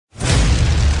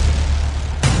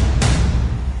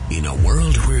a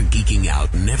world where geeking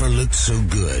out never looked so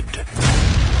good,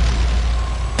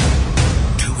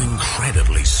 two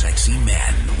incredibly sexy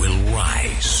men will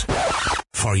rise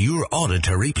for your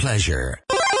auditory pleasure.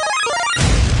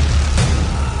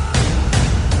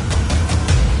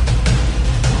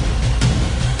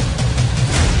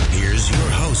 Here's your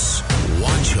hosts,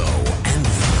 Juancho and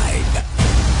Vibe.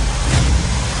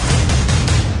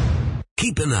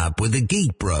 Keeping up with the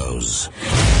Geek Bros.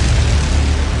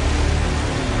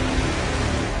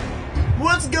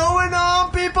 What's going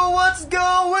on, people? What's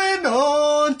going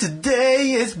on?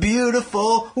 Today is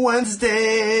beautiful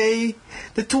Wednesday,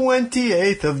 the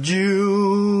 28th of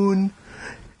June.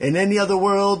 In any other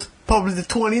world, probably the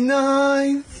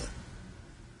 29th.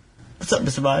 What's up,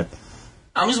 Mr. Vibe?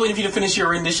 I'm just waiting for you to finish your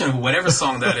rendition of whatever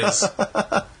song that is.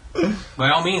 By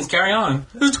all means, carry on.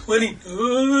 The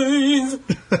 29th.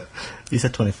 You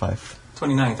said 25.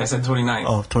 29th. I said 29th.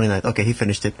 Oh, 29th. Okay, he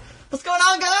finished it. What's going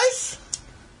on, guys?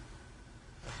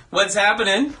 What's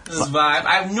happening? This is Vibe.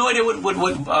 I have no idea what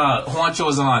Juancho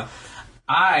is on.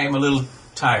 I am a little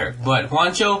tired, but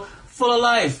Juancho, full of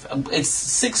life. It's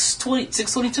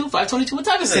 6:22, 5:22. What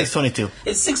time is it? 6:22.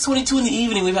 It's 6:22 in the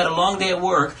evening. We've had a long day at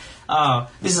work.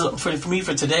 This is for me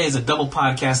for today is a double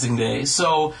podcasting day.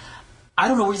 So I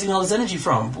don't know where he's getting all his energy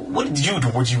from. What did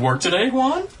you work today,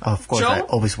 Juan? Of course, Joe? I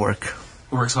always work.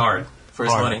 He works hard for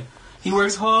his money. He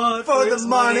works hard For his the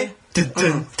money. Dun,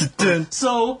 dun, dun, dun.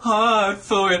 So hard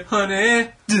for it, honey.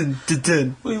 Dun, dun,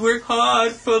 dun. We work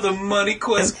hard for the money,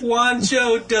 cause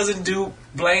Juancho doesn't do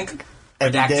blank.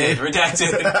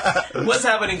 Redacted. What's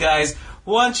happening, guys?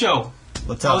 Juancho,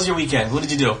 What's how up? was your weekend? What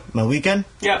did you do? My weekend?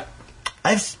 Yeah.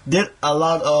 I did a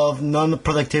lot of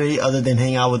non-productivity other than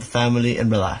hang out with the family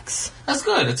and relax. That's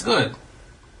good. It's good.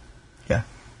 Yeah.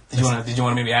 Did you want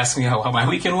to maybe ask me how my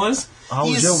weekend was? How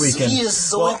was your weekend? He is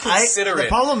so inconsiderate. The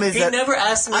problem is he that never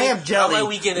asked me I am jelly. how my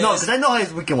weekend is. No, because I know how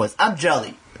his weekend was. I'm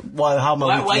jelly. Why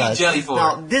you jelly for?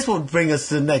 Now, this will bring us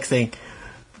to the next thing.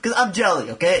 Because I'm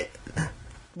jelly, okay?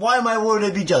 Why am I worried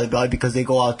to be jelly? Because they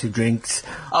go out to drinks.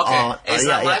 Okay. It's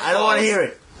not my I don't want to fault. hear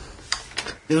it.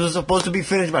 This was supposed to be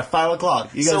finished by 5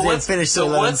 o'clock. You guys didn't finish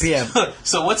till 11 p.m.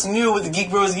 So what's new with the Geek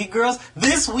Bros, Geek Girls?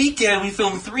 This weekend we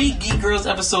filmed 3 Geek Girls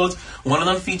episodes, one of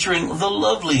them featuring the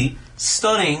lovely,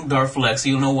 stunning Darflex.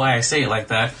 You'll know why I say it like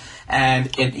that. And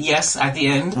at the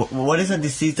end... What is a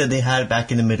disease that they had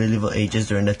back in the medieval ages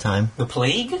during that time? The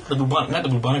plague? Not the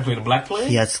bubonic plague, the black plague?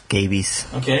 He had scabies.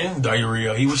 Okay,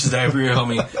 diarrhea. He wishes diarrhea on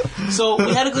me. So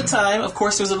we had a good time. Of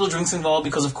course, there was a little drinks involved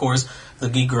because, of course, the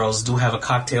Geek Girls do have a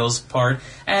cocktails part.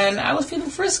 And I was feeling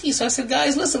frisky, so I said,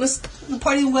 guys, listen, the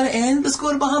party is going to end. Let's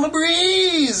go to Bahama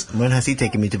Breeze. When has he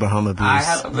taken me to Bahama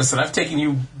Breeze? I've taken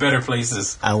you better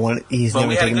places. He's But never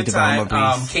we had a taken me good to Bahama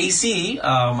time. Breeze. Casey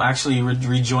actually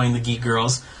rejoined the Geek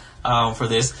Girls for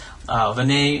this.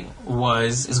 Vinay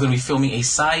is going to be filming a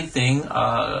side thing,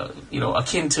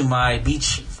 akin to my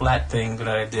beach flat thing that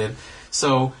I did.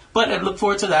 So, but I look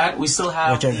forward to that. We still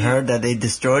have... Which I've heard that they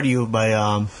destroyed you by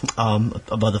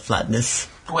about the flatness.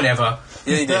 Whatever.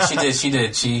 Yeah, she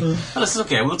did. Well, it's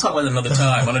okay. We'll talk about it another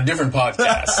time on a different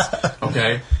podcast.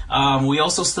 Okay. We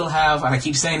also still have, and I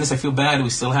keep saying this, I feel bad, we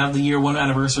still have the year 1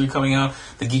 anniversary coming out.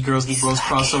 The Geek Girls, Geek Bros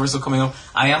crossover still coming up.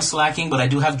 I am slacking, but I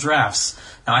do have drafts.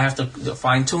 Now I have to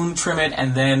fine-tune, trim it,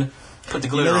 and then put the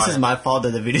glitter on it. This is my fault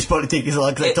that the video's probably taking so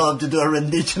long because I told him to do a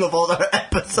rendition of all our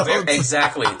episodes.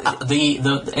 Exactly. And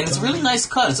it's a really nice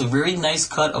cut. It's a very nice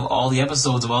cut of all the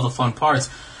episodes, of all the fun parts.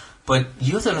 But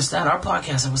you have to understand, our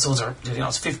podcast episodes are,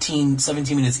 it's 15,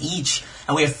 17 minutes each,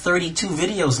 and we have 32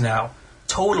 videos now.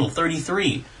 Total,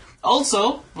 33.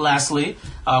 Also, lastly,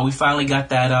 we finally got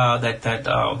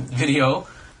that video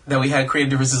that we had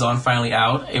Creative Differences on finally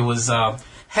out. It was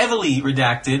heavily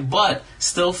redacted, but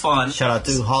still fun. Shout out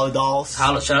to Holly Dolls.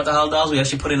 Shout out to Holly Dolls. We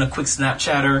actually put in a quick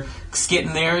Snapchatter skit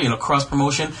in there, cross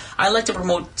promotion. I like to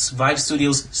promote Vibe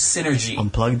Studios Synergy.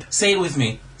 Unplugged. Say it with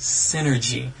me.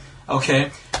 Synergy.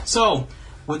 Okay? So,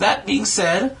 with that being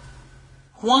said,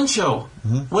 Juancho,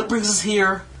 what brings us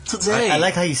here today? I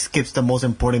like how he skips the most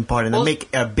important part and then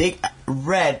make a big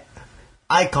red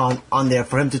icon on there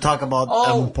for him to talk about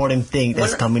an important thing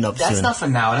that's coming up soon. That's not for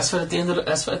now. That's for at the end.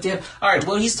 All right.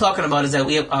 What he's talking about is that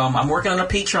we have. I'm working on a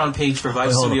Patreon page for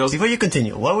Vibe Studios. Before you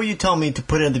continue, why were you telling me to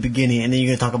put it at the beginning and then you're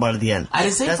going to talk about it at the end? I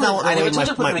didn't say that's put it. I never told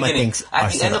you to put it at the beginning.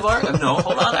 At the end of our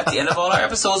hold on. At the end of all our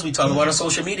episodes, we talk about our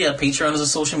social media. Patreon is a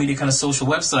social media kind of social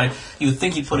website. You would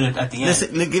think you'd put it at the end.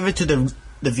 Listen, give it to the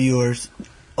viewers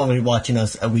already watching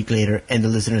us a week later and the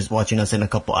listeners watching us in a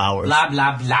couple hours. Blah,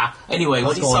 blah, blah. Anyway,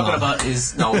 what he's talking about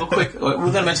is... No, real quick. We're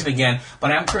going to mention it again.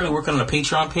 But I'm currently working on a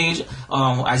Patreon page.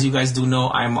 As you guys do know,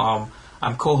 I'm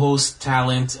I'm co-host,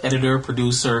 talent, editor,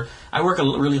 producer. I work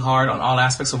really hard on all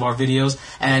aspects of our videos,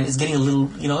 and it's getting a little,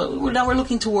 now we're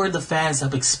looking toward the fans to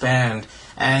help expand.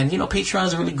 And, Patreon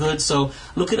is really good, so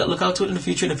look out to it in the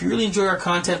future. And if you really enjoy our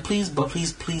content, please,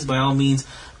 by all means,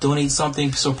 donate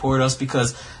something, support us,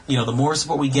 because, the more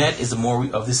support we get is the more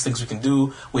of these things we can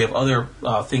do. We have other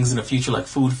things in the future, like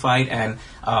Food Fight and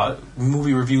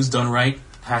movie reviews done right,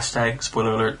 #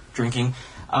 spoiler alert, drinking.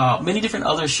 Many different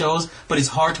other shows, but it's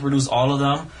hard to produce all of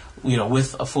them,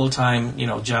 with a full-time,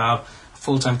 job,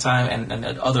 full-time time,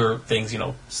 and other things,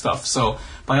 stuff. So,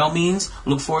 by all means,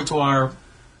 look forward to our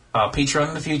Patreon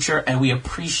in the future, and we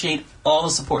appreciate all the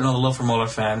support and all the love from all our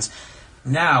fans.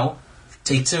 Now,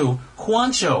 take 2.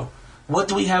 Juancho, what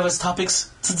do we have as topics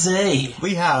today?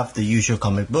 We have the usual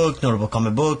notable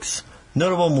comic books,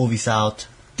 notable movies out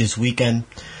this weekend,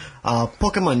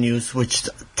 Pokemon news, which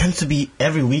tends to be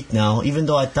every week now, even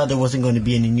though I thought there wasn't going to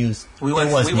be any news. We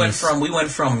went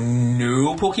from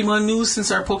new Pokemon news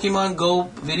since our Pokemon Go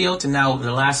video to now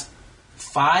the last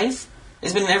 5.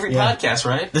 It's been in every podcast,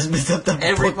 right? There's been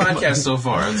every podcast so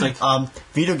far. It's like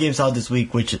video games out this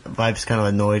week, which Vibe's kind of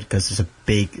annoyed because it's a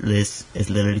big list. It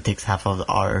literally takes half of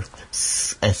our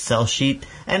Excel sheet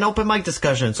and open mic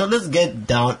discussion. So let's get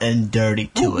down and dirty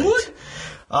to it.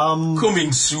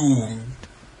 Coming soon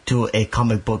to a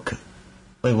comic book.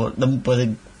 Wait, but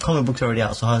the comic book's already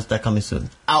out. So how's that coming soon?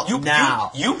 Out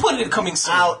now. You put it coming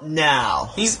soon. Out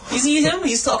now. Is he him?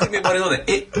 He's talking to me about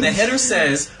it. The header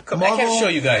says. I can't show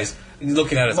you guys.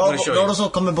 Looking at it, Marvel, I'm going to show you. Noticeable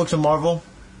comic books of Marvel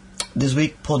this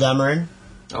week. Paul Dameron.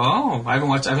 Oh, I haven't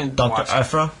watched. Dr.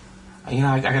 Aphra.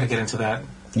 I got to get into that.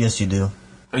 Yes, you do.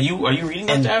 Are you reading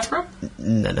Dr. Aphra?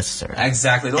 Not necessarily.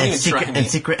 Exactly. Don't even try me. And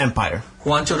Secret Empire.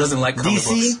 Juancho doesn't like comic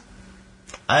DC, books.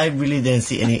 I really didn't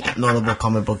see any notable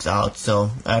comic books out, so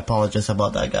I apologize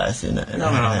about that, guys.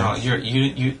 No.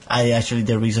 You. I actually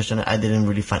did research and I didn't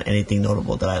really find anything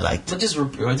notable that I liked. But just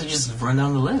run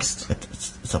down the list.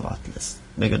 It's a lot list.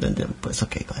 Bigger than them, but it's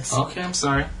okay, guys. Okay, I'm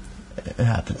sorry. It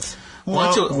happens.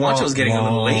 Juancho's getting a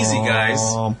little lazy, guys.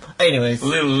 Anyways. A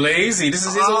little lazy. This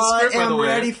is his own script, by the way.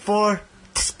 I am ready for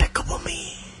Despicable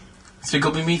Me.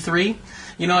 Despicable Me 3?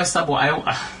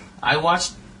 I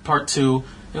watched part 2.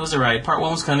 It was alright. Part 1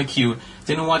 was kind of cute.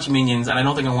 Didn't watch Minions, and I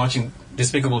don't think I'm watching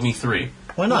Despicable Me 3.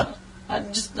 Why not?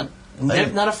 I'm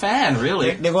not a fan,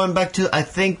 really. They're going back to, I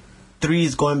think 3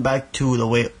 is going back to the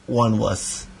way 1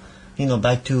 was.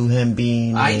 Back to him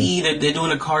being... I.e., they're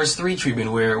doing a Cars 3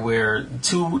 treatment where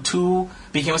 2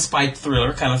 became a spy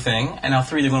thriller kind of thing, and now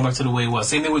 3 they're going back to the way it was.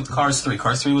 Same thing with Cars 3.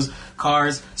 Cars 3 was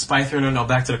Cars, spy thriller, now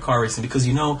back to the car racing. Because,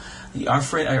 our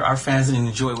fans didn't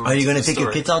enjoy... Are you going to take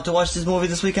your kids out to watch this movie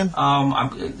this weekend?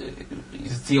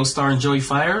 Theo Starr and Joey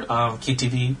Fire,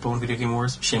 KTV, Bone Video Game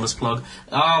Wars, shameless plug.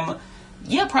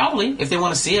 Yeah, probably. If they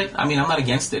want to see it, I'm not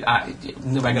against it. I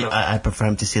prefer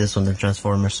him to see this one than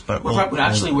Transformers. But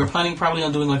we're planning probably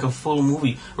on doing like a full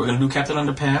movie. We're going to do Captain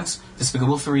Underpants,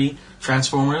 Despicable 3,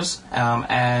 Transformers,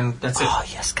 and that's it. Oh,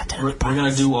 yes, Captain Underpants. We're going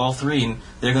to do all 3, and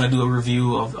they're going to do a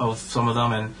review of some of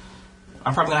them, and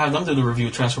I'm probably going to have them do the review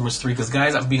of Transformers 3, because,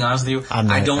 guys, I'm being honest with you,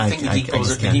 I don't think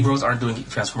the Geek Bros aren't doing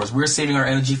Transformers. We're saving our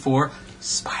energy for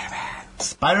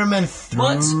Spider-Man 3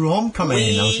 Homecoming.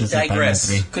 We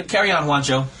digress. Could carry on,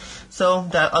 Juancho. So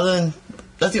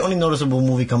that's the only noticeable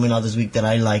movie coming out this week that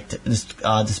I liked.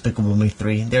 Despicable Me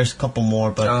 3. There's a couple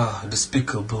more, but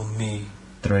Despicable Me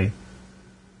 3.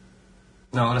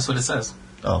 No, that's what it says.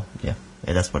 Oh yeah,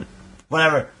 that's what.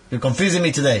 Whatever. You're confusing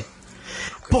me today.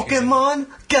 Pokemon,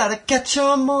 gotta catch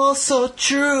 'em all, so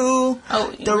true.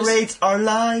 The raids are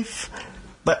live.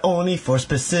 But only for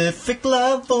specific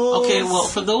levels. Okay, well,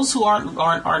 for those who aren't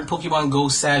Pokemon Go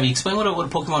savvy, explain what a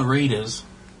Pokemon raid is.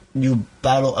 You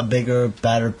battle a bigger,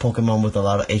 badder Pokemon with a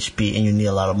lot of HP, and you need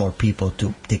a lot of more people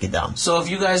to take it down. So if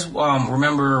you guys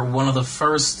remember one of the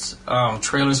first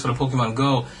trailers for the Pokemon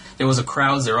Go, there was a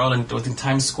crowd. They're all in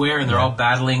Times Square, and they're all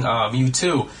battling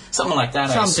Mewtwo. Something like that,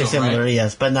 Something similar, right?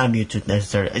 Yes, but not Mewtwo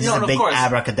necessarily. It's just a big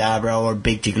Abracadabra or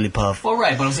big Jigglypuff. Well,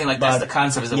 right, but I'm saying that's the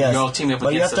concept, is that we're all teaming up but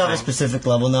against you have to have a specific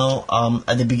level now.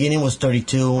 At the beginning was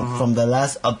 32. Mm-hmm. From the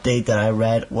last update that I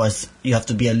read was you have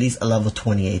to be at least a level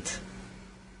 28.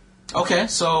 Okay,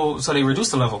 so they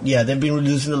reduced the level. Yeah, they've been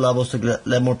reducing the levels to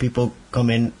let more people come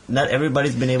in. Not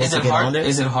everybody's been able to get on there.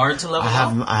 Is it hard to level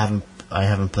up? I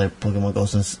haven't played Pokemon Go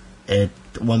since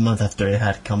 1 month after it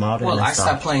had come out. Well, I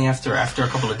stopped playing after a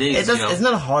couple of days. It's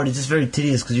not hard. It's just very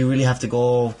tedious because you really have to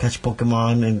go catch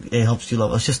Pokemon, and it helps you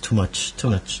level. It's just too much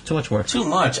work. Too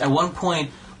much. At one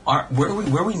point,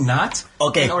 were we not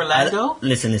in Orlando?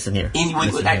 Listen here.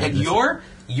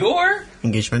 your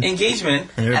engagement.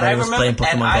 And everybody I was remember,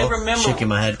 playing Pokemon Go. remember Shaking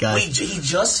my head, guys. he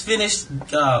just finished,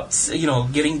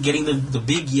 getting the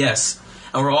big yes,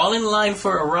 and we're all in line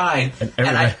for a ride.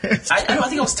 And I think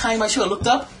I was tying my shoe. I looked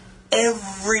up.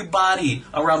 Everybody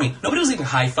around me. Nobody was even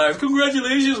high five.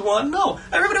 Congratulations, Juan. No,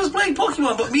 everybody was playing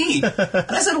Pokemon but me. And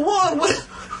I said, Juan, what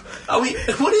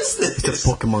is this? It's a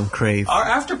Pokemon crave. Our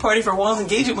after party for Juan's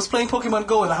engagement was playing Pokemon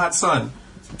Go in the hot sun.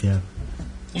 Yeah.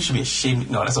 You should be ashamed.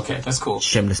 No, that's okay. That's cool.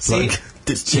 Shameless plug.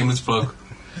 Shameless plug.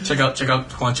 Check out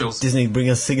Juancho's. Disney, bring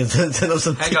us tickets. Send us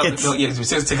some tickets.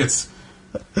 Send us tickets.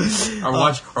 Or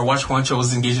watch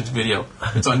Juancho's engagement video.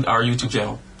 It's on our YouTube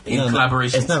channel.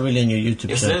 Collaboration. It's not really on your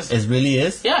YouTube channel. It really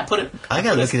is? Yeah, put it. I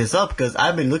gotta look this up because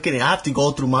I've been looking at it. I have to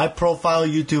go through my profile,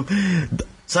 YouTube,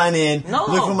 sign in,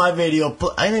 look for my video.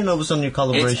 I didn't know it was on your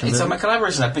collaboration. It's on my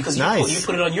collaboration app because you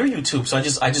put it on your YouTube. So I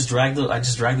just dragged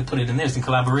it, put it in there. It's in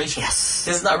collaboration. Yes.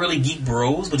 This is not really Geek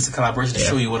Bros, but it's a collaboration to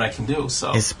show you what I can do.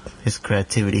 So his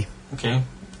creativity. Okay.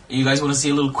 You guys want to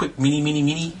see a little quick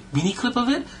mini clip of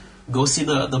it? Go see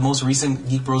the most recent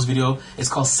Geek Bros video. It's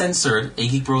called Censored, a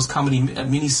Geek Bros comedy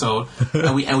mini-sode.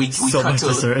 And we so cut much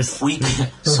to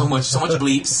so much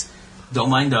bleeps. Don't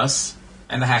mind us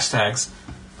and the hashtags.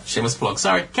 Shameless plug.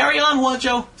 Sorry. Carry on,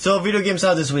 Juancho. So video games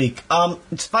out this week. I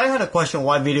had a question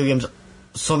why video games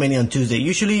so many on Tuesday.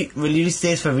 Usually release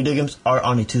days for video games are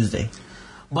on a Tuesday.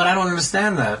 But I don't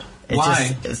understand that.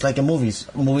 Why? It's like in movies.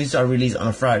 Movies are released on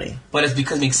a Friday. But it's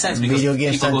because it makes sense. Because video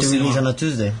games tend to release on a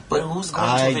Tuesday. But who's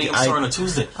going to a video store on a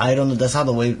Tuesday? I don't know. That's how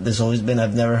the way there's always been.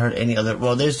 I've never heard any other.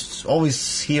 Well, there's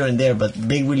always here and there, but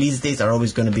big release dates are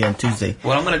always going to be on Tuesday.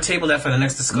 Well, I'm going to table that for the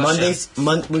next discussion.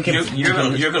 You're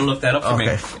going to look that up for me,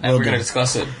 and we're going to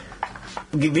discuss it.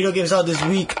 Video games out this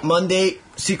week. Monday,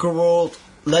 Secret World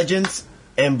Legends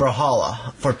and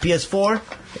Brawlhalla for PS4,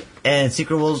 and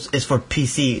Secret Worlds is for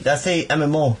PC. That's a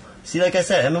MMO. See, like I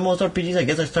said, MMOs RPGs, I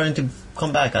guess, are starting to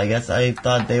come back. I guess I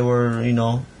thought they were,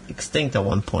 extinct at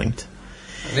one point.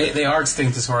 They are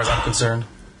extinct as far as I'm concerned.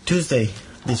 Tuesday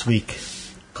this week,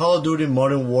 Call of Duty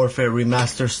Modern Warfare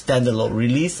Remastered Standalone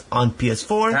release on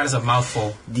PS4. That is a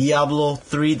mouthful. Diablo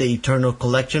 3 The Eternal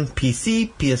Collection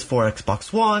PC, PS4,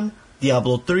 Xbox One.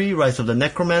 Diablo 3 Rise of the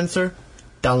Necromancer.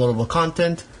 Downloadable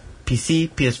content. PC,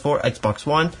 PS4, Xbox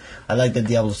One. I like the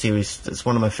Diablo series. It's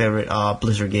one of my favorite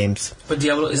Blizzard games. But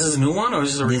Diablo, is this a new one or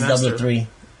is this a remaster? This is Diablo 3.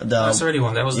 That's already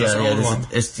one. That's the old one.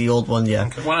 It's the old one, yeah.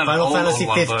 Okay. Final Fantasy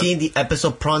 15, the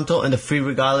episode Pronto, and the Free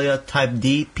Regalia Type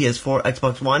D, PS4,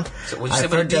 Xbox One. So what'd you say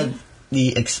about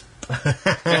D?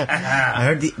 I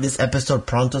heard this episode,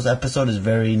 Pronto's episode, is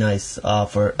very nice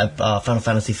for Final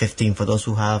Fantasy 15 for those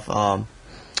who have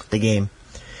the game.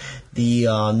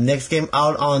 The next game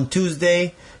out on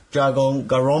Tuesday, Dragon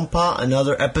Garompa,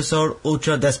 another episode,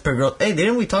 Ultra Desperate Girl. Hey,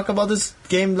 didn't we talk about this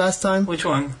game last time? Which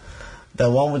one? The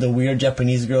one with the weird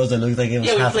Japanese girls that looked like it was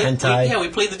half hentai. We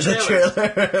played the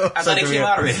trailer. I thought it came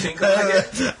out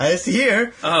already. I see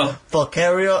here. Oh.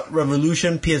 Valkyria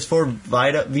Revolution, PS4,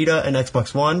 Vita, and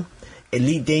Xbox One.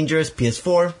 Elite Dangerous,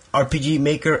 PS4. RPG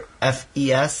Maker,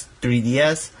 FES,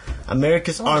 3DS.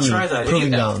 America's Army,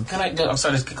 Proving Ground. I'm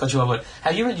sorry to cut you off, but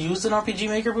have you ever used an RPG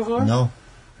Maker before? No.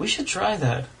 We should try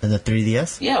that. And the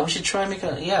 3DS? Yeah, we should try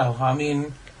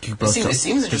it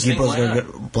seems interesting.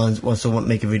 Geek Bros wants to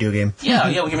make a video game.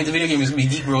 Yeah, we can make the video game. It's going to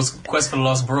be Geek Bros Quest for the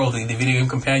Lost World, the video game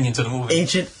companion to the movie.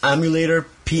 Ancient Emulator,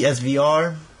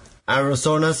 PSVR.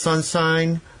 Arizona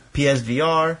Sunshine,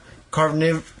 PSVR.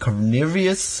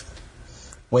 Carnivorous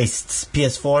Wastes,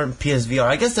 PS4, PSVR.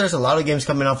 I guess there's a lot of games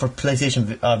coming out for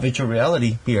PlayStation Virtual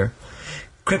Reality here.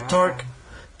 Cryptarch,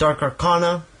 Dark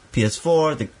Arcana,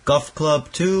 PS4, The Golf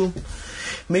Club 2,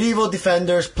 Medieval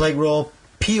Defenders, Plague Roll,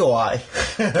 POI.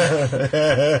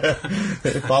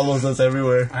 It follows us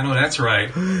everywhere. I know that's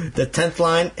right. The 10th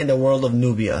Line in the World of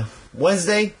Nubia.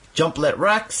 Wednesday, Jumplet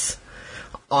Rex.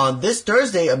 On this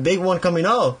Thursday, a big one coming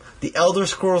out. The Elder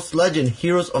Scrolls Legend,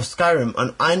 Heroes of Skyrim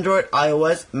on Android,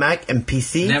 iOS, Mac, and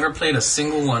PC. Never played a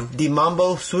single one. The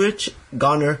Mambo Switch,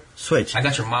 Goner Switch. I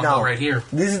got your Mambo right here.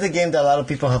 This is the game that a lot of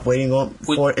people have waiting on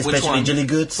for, especially Jelly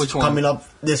Goods. Which one? Coming up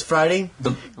this Friday.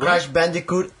 Crash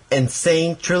Bandicoot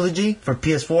Insane Trilogy for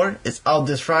PS4. It's out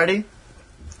this Friday.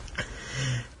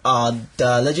 The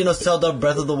Legend of Zelda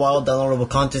Breath of the Wild downloadable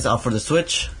content is out for the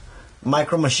Switch.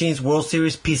 Micro Machines World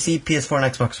Series PC, PS4,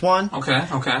 and Xbox One. Okay.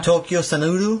 Tokyo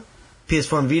Sanudo,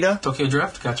 PS4 and Vita. Tokyo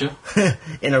Drift, gotcha.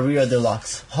 And Aria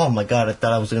Deluxe. Oh my god, I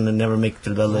thought I was going to never make it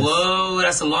through that list. Whoa,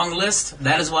 that's a long list.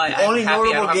 That is why the only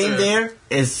notable game there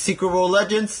is Secret World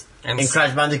Legends and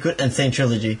Crash Bandicoot and Insane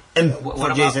Trilogy. And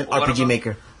for Jason, RPG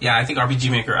Maker. Yeah, I think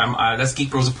RPG Maker. That's Geek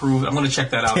Bros approved. I'm going to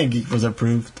check that out. Geek Bros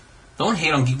approved. Don't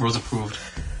hate on Geek Bros approved.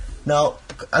 Now,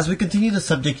 as we continue the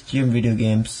subject here in video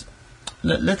games,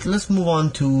 let's move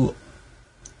on to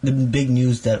the big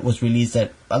news that was released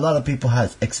that a lot of people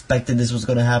had expected this was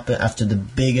going to happen after the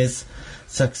biggest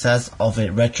success of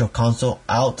a retro console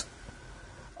out,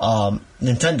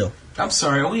 Nintendo. I'm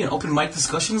sorry, are we in open mic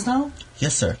discussions now?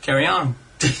 Yes, sir. Carry on.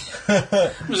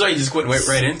 I'm sorry, you just went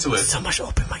right into it. So much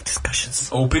open mic discussions.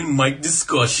 Open mic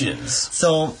discussions.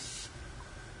 So,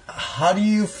 how do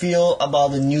you feel about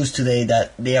the news today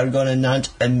that they are going to launch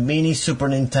a mini Super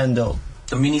Nintendo?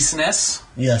 The mini SNES?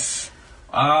 Yes.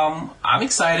 I'm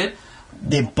excited.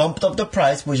 They bumped up the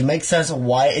price, which makes sense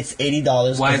why it's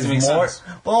 $80. Why does it make sense?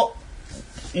 Well,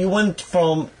 you went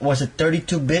from, was it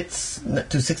 32 bits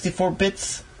to 64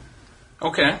 bits?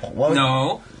 Okay. What?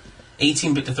 No.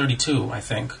 18-bit to 32, I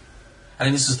think. I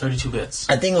think this is 32 bits.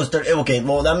 I think it was 30. Okay,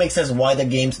 well, that makes sense why the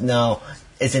game's now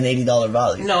it's an $80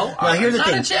 value. No. Now, here's the not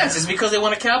thing. a chance. It's because they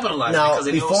want to capitalize. Now, because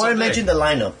they before so I big. mention the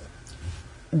lineup,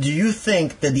 do you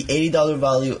think that the $80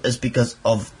 value is because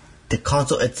of the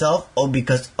console itself or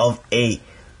because of a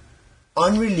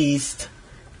unreleased,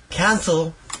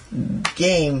 canceled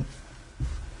game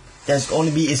that's going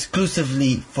to be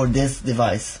exclusively for this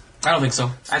device? I don't think so.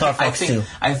 Star Fox 2.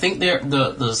 I think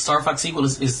the Star Fox sequel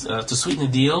is to sweeten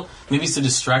the deal. Maybe it's to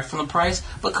distract from the price.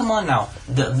 But come on now,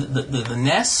 the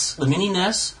NES, the mini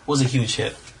NES, was a huge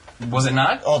hit. Was it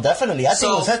not? Oh, definitely. I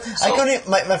think it was. I couldn't.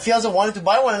 My fiance wanted to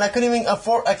buy one, and I couldn't even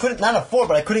afford. I couldn't not afford,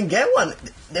 but I couldn't get one.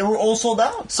 They were all sold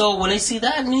out. So when they see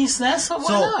that mini SNES, why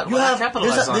not? You Why not have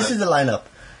capitalize on this it? is the lineup: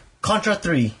 Contra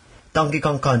 3, Donkey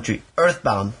Kong Country,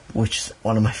 Earthbound, which is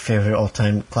one of my favorite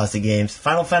all-time classic games,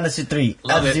 Final Fantasy 3,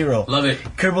 Love it. F-Zero, Love it.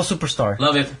 Kerbal Superstar,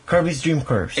 Love it. Kirby's Dream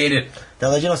Course, Hate it. The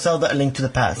Legend of Zelda: A Link to the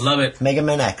Past, Love it. Mega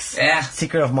Man X, Yeah.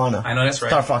 Secret of Mana, I know that's right.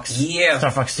 Star Fox, Yeah.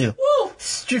 Star Fox 2, Woo!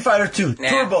 Street Fighter 2, Nah.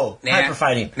 Turbo, Nah. Hyper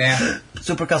Fighting, Nah.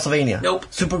 Super Castlevania, Nope.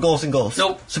 Super Ghosts and Ghosts,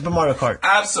 Nope. Super Mario Kart,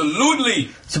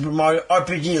 Absolutely. Super Mario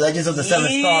RPG, Legends of the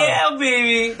Seventh Star, Yeah,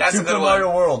 baby. That's a Super good Mario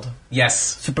one. World, Yes.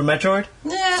 Super Metroid,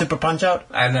 Nah. Super Punch Out,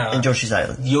 I know. and Yoshi's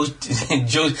Island. Yoshi's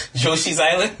Island? Yoshi's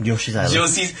Island. Yoshi's Island.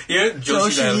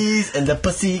 Yoshi's and the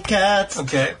Pussycats.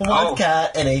 Okay. One Oh.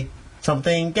 cat and a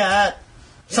something cat.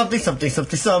 Something. Josie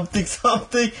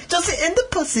and the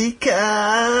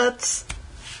Pussycats.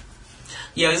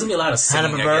 Yeah, there's going to be a lot of singing, I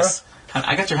Hanna-Barbera? guess.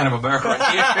 I got your Hanna-Barbera right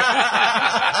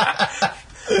here.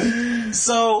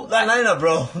 So, That lineup,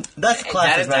 bro. That's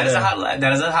classic. that is a hot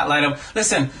lineup.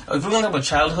 Listen, if we're going to talk about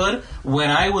childhood, when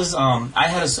I was, I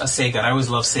had a Sega, and I always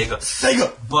loved Sega.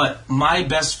 Sega. But my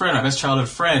best childhood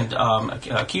friend,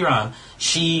 Kieran,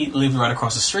 she lived right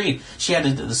across the street. She had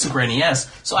the Super NES,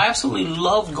 so I absolutely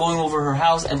loved going over her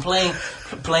house and playing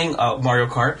Mario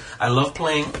Kart. I loved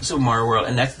playing Super Mario World,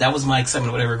 and that was my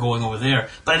excitement, whatever, going over there.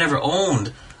 But I never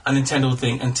owned a Nintendo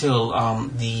thing until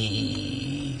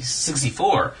the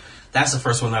 64. That's the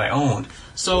first one that I owned.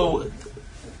 So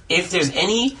if there's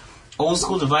any old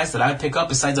school device that I'd pick up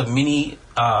besides a mini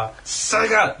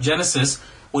Sega Genesis,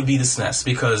 would be the SNES,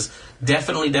 because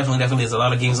definitely there's a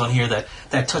lot of games on here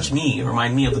that touch me and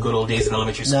remind me of the good old days in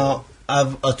elementary school. Now,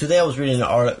 today I was reading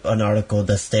an article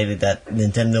that stated that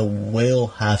Nintendo will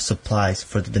have supplies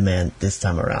for the demand this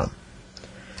time around.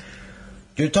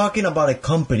 You're talking about a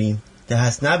company that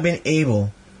has not been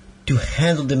able to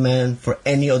handle demand for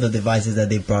any of the devices that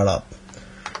they brought up.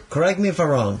 Correct me if I'm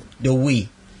wrong. The Wii,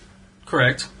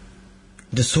 Correct.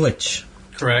 the Switch,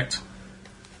 Correct.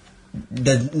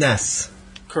 the NES.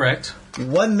 Correct.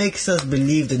 What makes us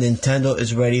believe that Nintendo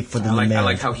is ready for the demand? I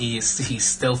like how he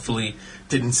stealthily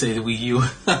didn't say the Wii U.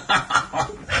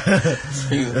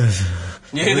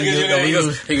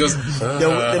 He goes.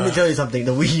 Let me tell you something.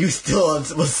 The Wii U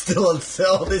was still on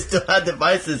sale. They still had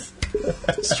devices.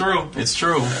 It's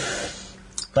true.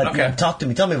 But Okay. talk to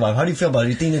me. Tell me, Bob. How do you feel about it?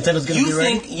 You think Nintendo's going to be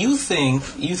ready? You think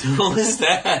what is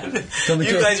that?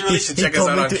 You guys really should check us out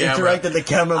on He told me to camera. interact with the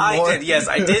camera more. I did, yes.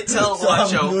 I did tell So I'm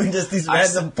Juancho. doing just these I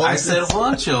random poses. said,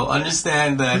 Juancho,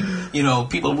 understand that,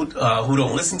 people who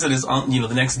don't listen to this on, the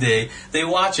next day, they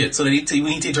watch it. So we need to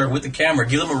interact with the camera.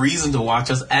 Give them a reason to watch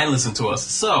us and listen to us.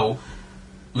 So,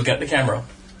 look at the camera.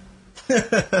 All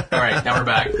right, now we're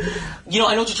back. I know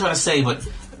what you're trying to say, but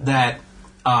that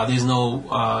there's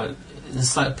no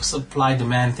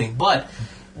supply-demand thing. But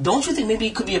don't you think maybe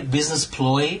it could be a business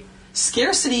ploy?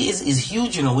 Scarcity is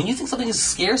huge, When you think something is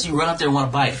scarce, you run out there and want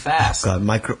to buy it fast. God,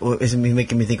 isn't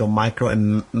making me think of micro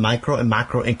and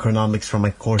macroeconomics from my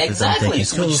courses. Exactly. I'm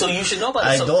taking. So you should know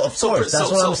about it. Of course. That's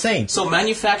what I'm saying. So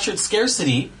manufactured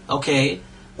scarcity,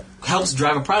 helps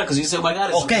drive a product because you say, "Oh my God,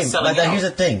 it's Okay, selling but out." here's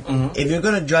the thing: if you're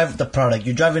going to drive the product,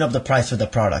 you're driving up the price for the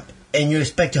product. and you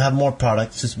expect to have more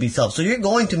products to be sold. So you're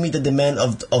going to meet the demand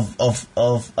of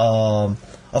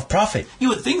profit. You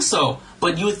would think so,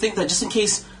 but you would think that just in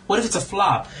case, what if it's a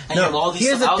flop and you have all these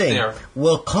here's stuff the out thing. there?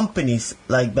 Will companies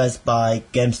like Best Buy,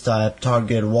 GameStop,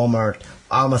 Target, Walmart,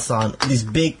 Amazon, these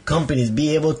big companies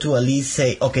be able to at least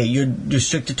say, okay, you're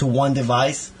restricted to one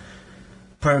device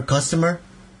per customer?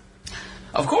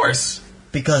 Of course.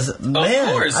 Because,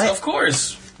 man... Of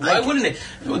course. Why wouldn't it?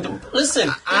 Listen.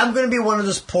 I'm going to be one of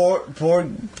those poor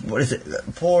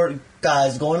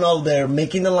guys going out there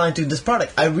making the line to this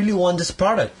product. I really want this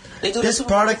product. This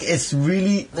product is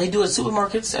really... They do it at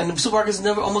supermarkets, and supermarkets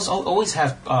almost always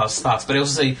have stocks, but they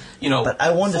also say, but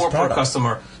I want this product per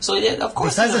customer. So, yeah, of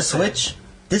course. Besides the Switch,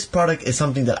 this product is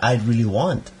something that I really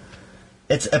want.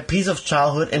 It's a piece of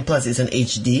childhood, and plus it's an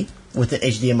HD with an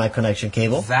HDMI connection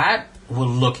cable. That will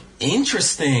look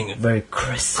interesting. Very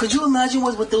crisp. Could you imagine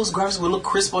what those graphics would look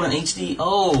crisp on an HD?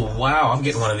 Oh, wow, I'm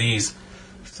getting one of these.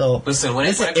 So, listen, when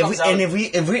it comes out... And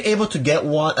if we're able to get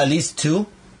one, at least 2,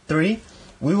 3,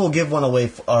 we will give one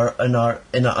away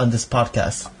on this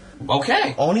podcast.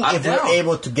 Okay. Only if we're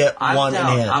able to get one in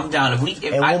hand. I'm down.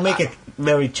 We'll make it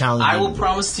very challenging. I will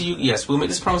promise to you, yes, we'll make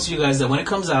this promise to you guys that when it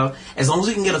comes out, as long as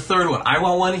we can get a third one, I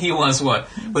want one, he wants one.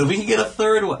 But if we can get a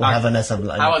third one... We'll have an SM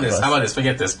line. How about this?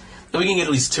 Forget this. If we can get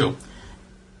at least 2.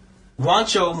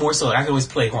 Juancho, more so, I can always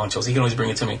play Juancho, so he can always bring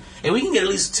it to me. If we can get at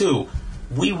least 2,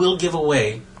 we will give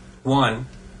away one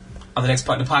on the next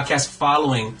the podcast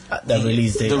following the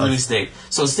release date. The release date.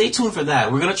 So stay tuned for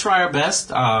that. We're gonna try our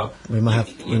best. We might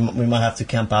have to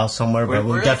camp out somewhere, but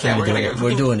we're definitely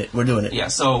doing it. We're doing it. Yeah.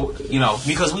 So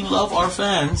because we love our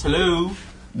fans. Hello.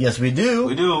 Yes, we do.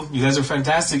 We do. You guys are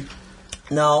fantastic.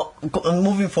 Now,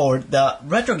 moving forward, the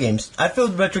retro games. I feel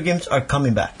retro games are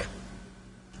coming back.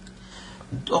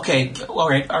 Okay. All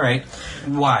right.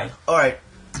 Why? All right.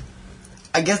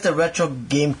 I guess the retro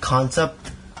game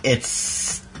concept,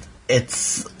 it's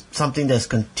something that's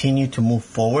continued to move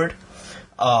forward.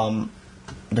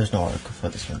 There's no article for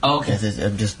this one. Oh, okay. This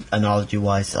is just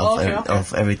analogy-wise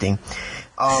of everything.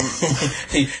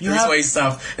 The reason why he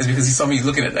stopped is because he saw me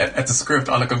looking at the script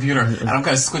on the computer, and I'm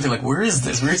kind of squinting like, where is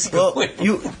this? Where is he going?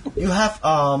 You have,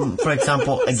 for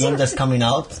example, a game that's coming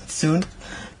out soon.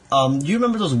 Do you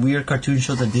remember those weird cartoon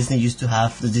shows that Disney used to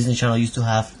have? The Disney Channel used to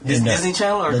have. Disney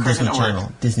Channel or the Cartoon Disney Network?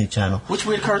 Channel? Disney Channel. Which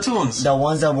weird cartoons? The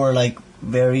ones that were like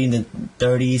very in the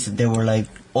 30s. They were like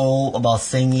all about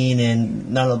singing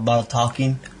and not about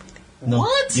talking. No,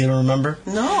 What? You don't remember?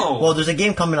 No. Well, there's a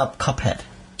game coming up, Cuphead.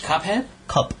 Cuphead?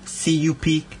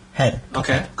 C-U-P head.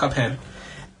 Okay, Cuphead.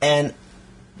 And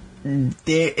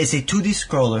there is a 2D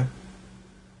scroller.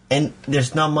 And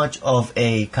there's not much of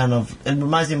a kind of... It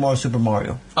reminds me more of Super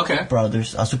Mario. Okay.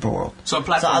 Brothers, Super World. So a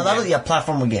platform So a lot game. of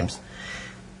platformer games.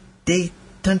 They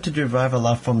tend to derive a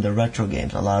lot from the retro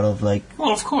games. A lot of like...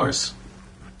 Well, of course.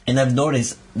 And I've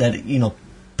noticed that,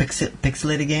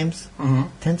 pixelated games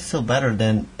tend to sell better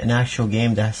than an actual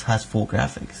game that has full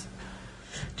graphics.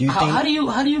 Do you think... How do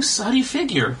you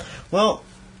figure? Well,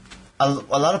 a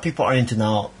lot of people are into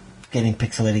now getting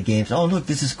pixelated games. Oh, look,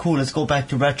 this is cool. Let's go back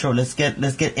to retro. Let's get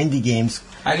indie games.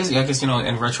 I guess in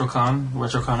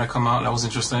RetroCon had come out. That was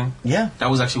interesting. Yeah, that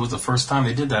was the first time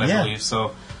they did that. I believe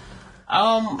so.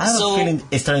 I have a feeling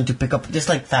it's starting to pick up, just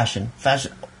like fashion.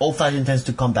 Old fashion tends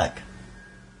to come back.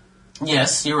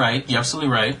 Yes, you're right. You're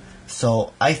absolutely right.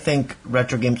 So I think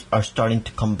retro games are starting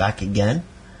to come back again.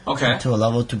 Okay. To a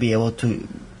level to be able to,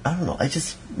 I don't know. It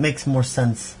just makes more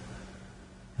sense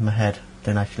in my head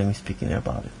than actually me speaking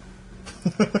about it.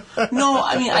 No,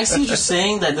 I mean, I see what you're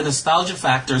saying, that the nostalgia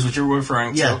factors, which you're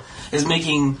referring to, is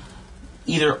making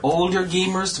either older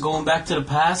gamers going back to the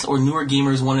past or newer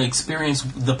gamers want to experience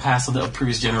the past of the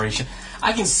previous generation.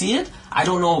 I can see it. I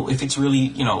don't know if it's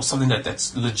really, something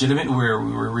that's legitimate where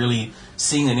we're really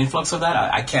seeing an influx of that.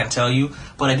 I can't tell you,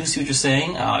 but I do see what you're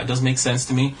saying. It does make sense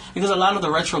to me because a lot of the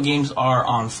retro games are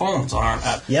on phones,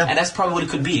 and that's probably what it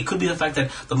could be. It could be the fact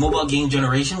that the mobile game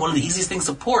generation, one of the easiest things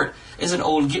to port is an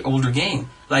older game.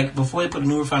 Like before they put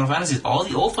newer Final Fantasies, all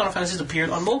the old Final Fantasies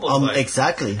appeared on mobile.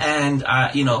 Exactly. And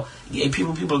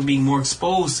people are being more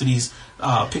exposed to these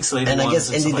pixelated and ones. I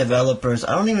guess indie developers,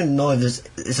 I don't even know if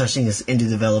there's such thing as indie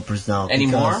developers now.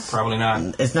 Anymore? Probably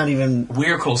not. It's not even...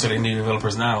 We're closer to indie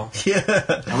developers now. Yeah.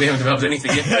 And we haven't developed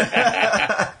anything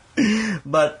yet.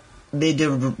 But they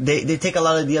take a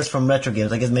lot of ideas from retro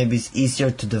games. I guess maybe it's easier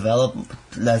to develop,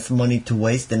 less money to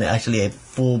waste than actually a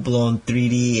full-blown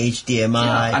 3D HDMI.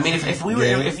 Yeah. I mean,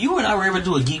 if you and I were ever to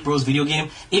do a Geek Bros video game,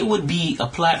 it would be a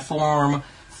platform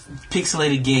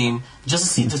pixelated game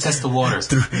just to test the waters.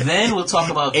 Then we'll talk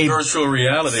about virtual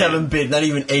reality. 7-bit, not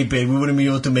even 8-bit. We wouldn't be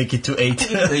able to make it to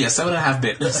 8. Yeah,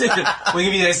 7.5-bit. We'll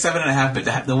give you that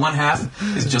 7.5-bit. The one half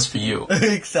is just for you.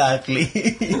 Exactly.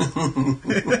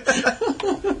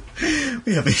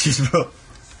 We have issues, bro.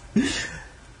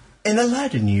 In the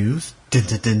lighter news,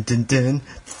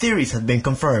 theories have been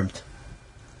confirmed.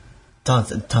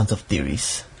 Tons and tons of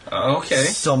theories. Okay.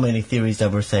 So many theories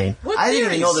that we're saying. What I didn't even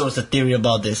theories? know there was a theory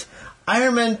about this.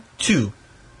 Iron Man 2.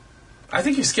 I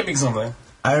think you're skipping something.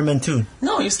 Iron Man 2.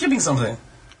 No, you're skipping something.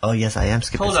 Oh, yes, I am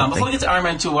skipping Hold on. something. Before we get to Iron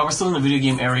Man 2, while we're still in the video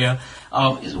game area,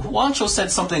 Juancho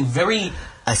said something very...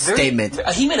 statement.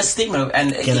 He made a statement.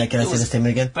 And Can I say the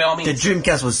statement again? By all means. The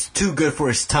Dreamcast was too good for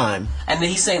its time. And then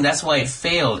he's saying that's why it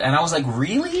failed. And I was like,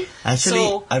 really?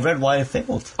 Actually, I read why it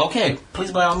failed. Okay,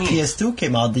 please by all means. PS2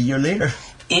 came out the year later.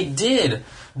 It did,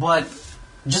 but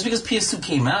just because PS2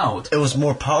 came out... It was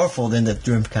more powerful than the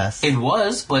Dreamcast. It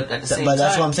was, but at the same time... But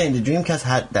that's what I'm saying. The Dreamcast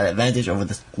had that advantage over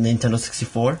the Nintendo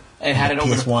 64. It had it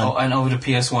over PS1. and over the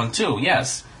PS1 too,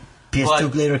 yes.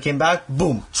 PS2 later came back,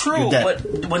 boom. True, you're dead.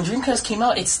 but when Dreamcast came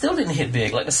out, it still didn't hit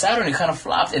big. Like the Saturn, it kind of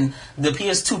flopped, and the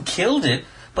PS2 killed it,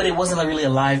 but it wasn't like really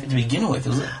alive to begin with.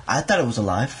 I thought it was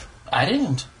alive. I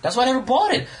didn't. That's why I never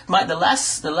bought it. The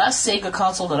last Sega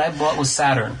console that I bought was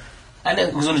Saturn. And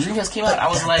then, when the Dreamcast came out, I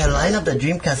was like... The lineup that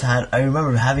Dreamcast had, I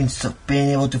remember being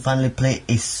able to finally play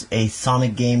a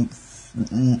Sonic game,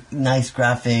 nice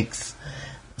graphics,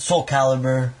 Soul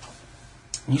Calibur.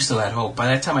 You still had hope. By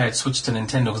that time, I had switched to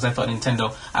Nintendo because I thought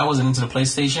Nintendo... I wasn't into the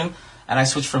PlayStation, and I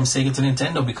switched from Sega to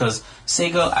Nintendo because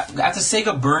after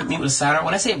Sega burnt me with the Saturn...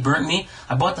 When I say it burnt me,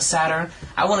 I bought the Saturn.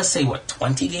 I want to say,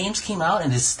 20 games came out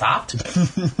and it stopped?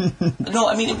 No,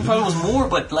 I mean, it probably was more,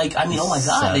 but oh my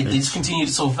God, they just continued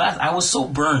it so fast. I was so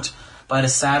burnt by the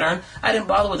Saturn. I didn't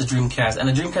bother with the Dreamcast, and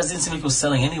the Dreamcast didn't seem like it was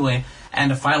selling anyway,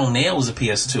 and the final nail was a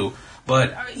PS2.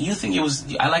 But you think it was...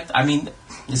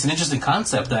 it's an interesting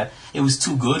concept that it was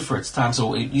too good for its time,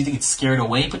 so you think it scared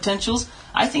away potentials?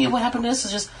 I think what happened to us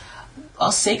is just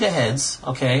us Sega heads,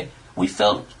 okay, we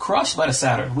felt crushed by the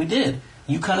Saturn. We did.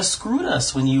 You kind of screwed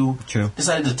us when you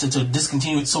decided to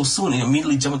discontinue it so soon and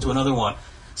immediately jump into another one.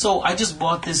 So I just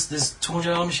bought this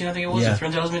 $200 machine, I think it was, a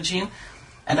 $300 machine,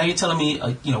 and now you're telling me,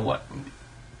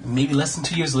 maybe less than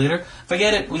 2 years later,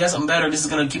 forget it, we got something better, this is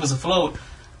going to keep us afloat.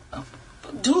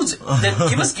 Dudes, then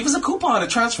give us a coupon to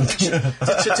transfer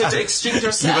to exchange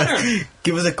our Saturn.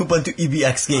 Give us a coupon to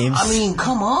EBX games. I mean,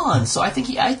 come on. So I think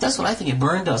that's what I think it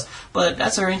burned us. But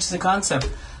that's a very interesting concept.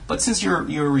 But since you're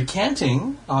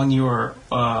recanting on your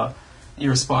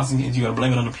response, and you got to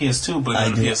blame it on the PS2. But I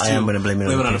am going to blame it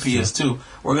on the PS2.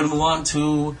 We're going to move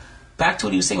on back to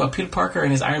what he was saying about Peter Parker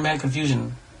and his Iron Man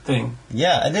confusion thing.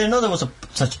 Yeah, I didn't know there was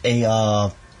such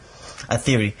a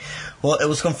theory. Well, it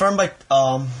was confirmed by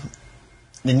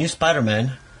the new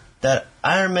Spider-Man that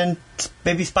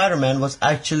baby Spider-Man was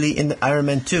actually in the Iron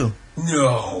Man 2.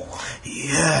 No.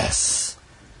 Yes.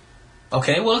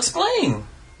 Okay, well, explain.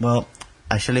 Well,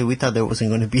 actually, we thought there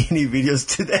wasn't going to be any videos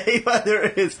today, but there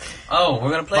is. Oh, we're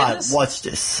going to play this? Watch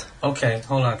this. Okay,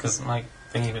 hold on, because my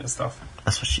thingy bit and stuff.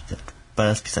 That's what she did. But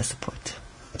that's besides the point.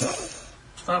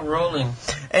 It's not rolling.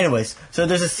 Anyways, so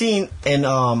there's a scene in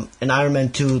Iron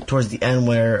Man 2 towards the end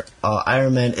where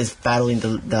Iron Man is battling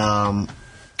the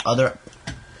other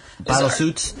battle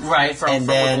suits. Right, from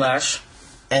Whiplash.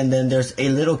 And then there's a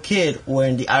little kid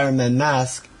wearing the Iron Man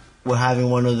mask. We're having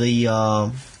one of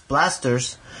the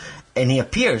blasters, and he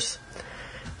appears.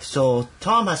 So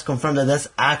Tom has confirmed that that's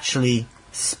actually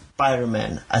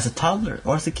Spider-Man as a toddler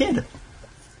or as a kid.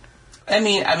 I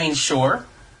mean, sure.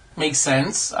 Makes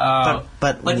sense, but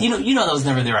you know that was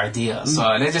never their idea.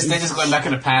 So they're just going back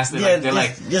in the past. They're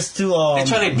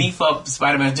trying to beef up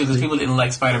Spider-Man 2 because people didn't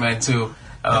like Spider-Man 2.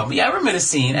 I remember the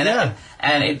scene,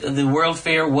 and the World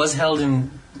Fair was held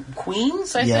in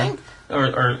Queens, I think,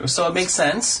 or so it makes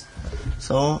sense.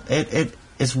 So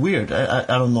it's weird.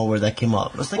 I don't know where that came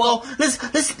up. It's like,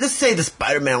 let's say the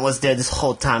Spider-Man was there this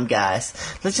whole time, guys.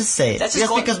 Let's just say it.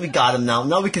 Just because we got him now.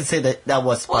 Now we can say that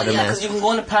was Spider-Man. Yeah, because you can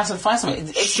go in the past and find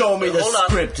something. Show me the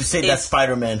script to say that's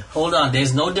Spider-Man. Hold on.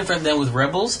 There's no different than with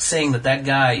Rebels saying that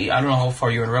guy, I don't know how far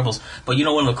you're in Rebels, but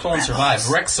one of the clones survived.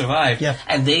 Rex survived. Yeah.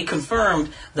 And they confirmed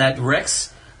that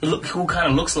Rex, who kind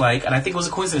of looks like, and I think it was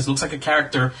a coincidence, looks like a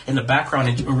character in the background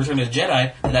in Return of the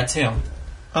Jedi, and that's him.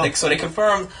 Oh. So they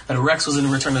confirmed that Rex was in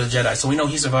Return of the Jedi, so we know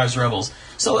he survives Rebels.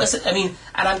 So, and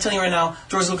I'm telling you right now,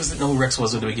 George Lucas didn't know who Rex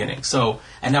was in the beginning. So,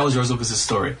 and that was George Lucas'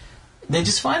 story. They're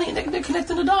just finding, they're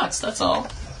connecting the dots, that's all.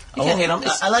 You can't hate them.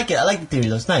 I like it. I like the theory,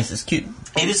 though. It's nice. It's cute.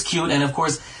 It is cute, and of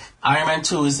course, Iron Man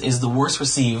 2 is the worst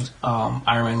received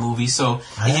Iron Man movie. So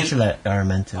I actually like Iron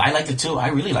Man 2. I liked it too. I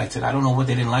really liked it. I don't know what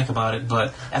they didn't like about it,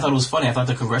 but I thought it was funny. I thought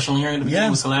the congressional hearing at the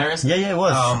beginning was hilarious. Yeah, it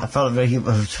was. I felt very. I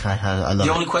love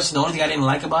The only thing I didn't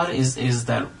like about it is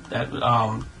that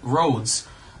Rhodes,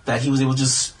 that he was able to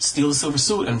just steal the silver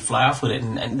suit and fly off with it.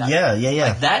 And Yeah.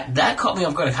 Like that caught me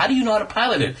off guard. Like, how do you know how to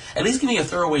pilot it? At least give me a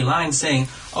throwaway line saying,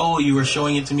 "Oh, you were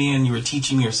showing it to me and you were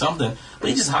teaching me or something." But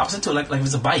he just hops into it like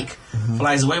it's a bike,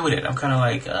 flies away with it. I'm kind of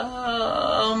like,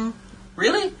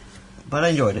 really? But I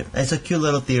enjoyed it. It's a cute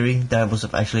little theory that was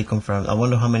actually confirmed. I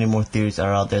wonder how many more theories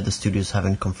are out there the studios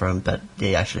haven't confirmed that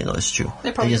they actually know it's true.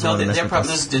 They probably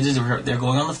they're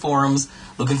going on the forums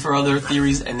looking for other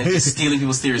theories and then just stealing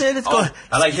people's theories. Yeah, let's go.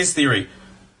 I like his theory.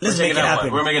 Let's make it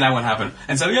happen. We're making that one happen.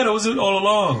 And so that was it all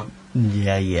along.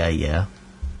 Yeah.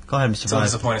 Go ahead, Mr.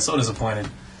 So disappointed.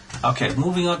 Okay,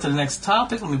 moving on to the next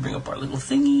topic. Let me bring up our little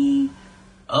thingy.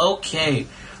 Okay,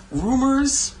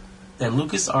 rumors that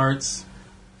LucasArts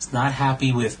is not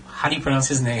happy with, how do you pronounce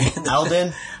his name?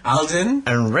 Alden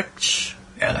Ehrenreich.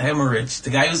 Ehrenreich, the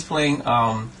guy who's playing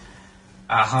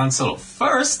Han Solo.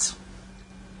 First,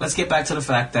 let's get back to the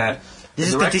fact that this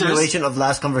is a continuation of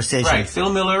last conversation. Right,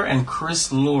 Phil Miller and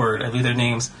Chris Lord, I believe their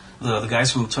names, the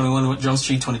guys from 21 Jump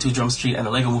Street, 22 Jump Street, and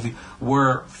the Lego Movie,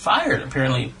 were fired,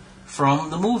 apparently, from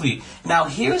the movie. Now,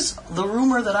 here's the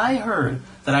rumor that I heard,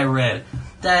 that I read,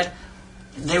 that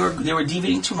they were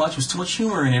deviating too much, there was too much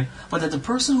humor in it, but that the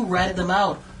person who ratted them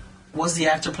out was the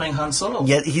actor playing Han Solo.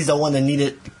 Yeah, he's the one that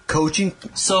needed coaching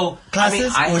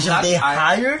classes, which they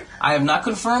hired? I have not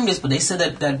confirmed this, but they said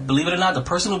that, believe it or not, the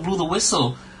person who blew the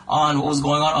whistle on what was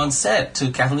going on set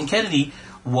to Kathleen Kennedy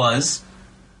was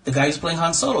the guy who's playing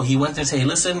Han Solo. He went there and said, "Hey,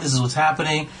 listen, this is what's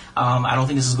happening. I don't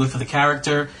think this is good for the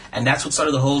character," and that's what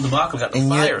started the whole debacle. Got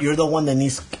fired. You're the one that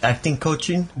needs acting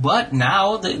coaching. But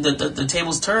now the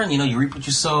tables turn. You know, you reap what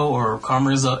you sow, or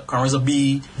karma is a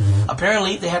bee. Mm-hmm.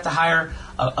 Apparently, they had to hire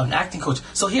an acting coach.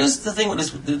 So here's the thing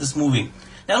with this movie.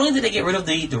 Not only did they get rid of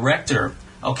the director,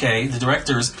 the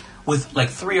directors, with like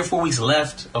 3 or 4 weeks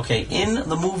left, in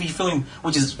the movie filming,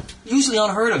 which is usually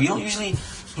unheard of. You don't usually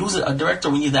lose a director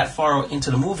when you're that far into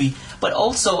the movie, but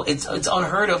also it's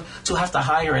unheard of to have to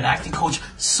hire an acting coach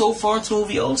so far into the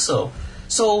movie also.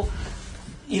 So,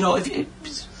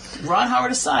 if Ron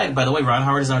Howard aside, by the way, Ron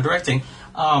Howard is not directing,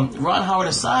 Ron Howard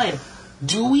aside,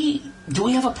 do we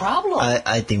have a problem?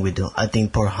 I think we do. I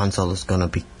think poor Han Solo is going to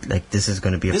be, this is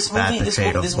going to be a bad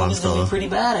portrayal of Han Solo. This movie is going to be pretty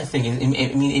bad, I think.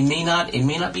 It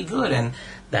may not be good, and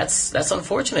that's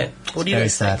unfortunate. What do you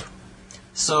guys think?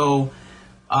 So,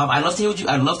 I'd love to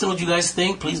know what you guys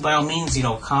think. Please, by all means,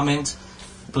 comment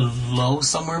below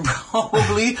somewhere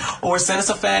probably, or send us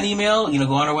a fan email.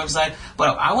 Go on our website.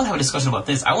 But I want to have a discussion about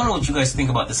this. I want to know what you guys think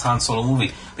about this Han Solo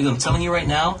movie, because I'm telling you right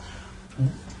now,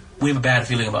 we have a bad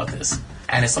feeling about this,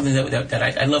 and it's something that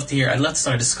I'd love to hear. I'd love to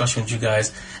start a discussion with you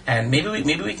guys, and maybe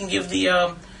we can give the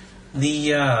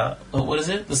what is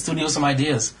it? The studio some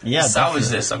ideas. Yeah, salvage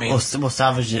this. I mean, we'll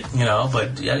salvage it.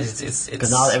 But yeah, it's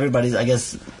because now everybody's. I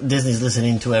guess Disney's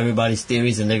listening to everybody's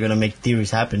theories, and they're gonna make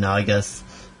theories happen now. I guess.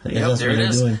 Yep, there it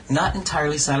is. Doing. Not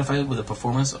entirely satisfied with the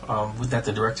performance that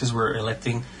the directors were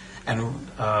electing, and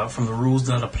from the rules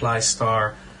that apply,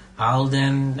 star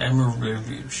Alden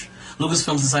Ehrenreich.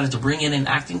 Lucasfilms decided to bring in an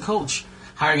acting coach.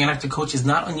 Hiring an acting coach is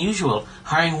not unusual.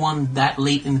 Hiring one that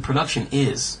late in production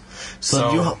is.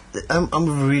 So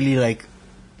I'm really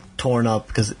torn up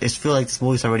because I feel like this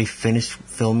movie's already finished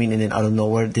filming, and then out of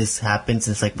nowhere this happens.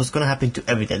 It's like, what's going to happen to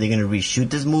everything? They're going to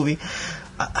reshoot this movie.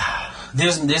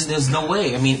 There's no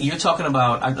way. I mean, you're talking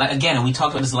about again, and we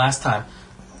talked about this last time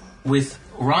with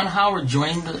Ron Howard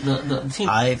joining the team.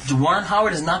 Ron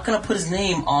Howard is not going to put his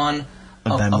name on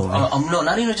a bad movie. No,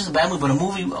 not even just a bad movie, but a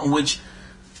movie in which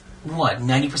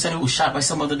 90% of it was shot by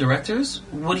some other directors.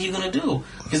 What are you going to do?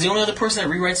 Because the only other person that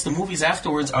rewrites the movies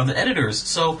afterwards are the editors.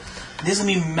 So there's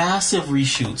going to be massive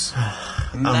reshoots.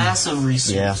 Massive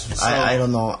reshoots. Yeah, so, I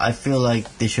don't know. I feel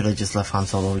like they should have just left Han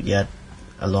Solo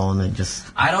alone and just...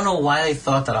 I don't know why they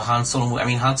thought that a Han Solo movie... I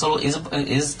mean, Han Solo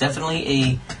is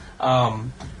definitely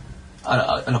an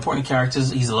important character.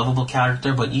 He's a lovable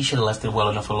character, but you should have left it well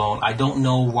enough alone. I don't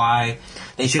know why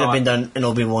they should have been done an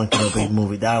Obi-Wan Kenobi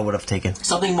movie. That I would have taken.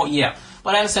 Something more, yeah.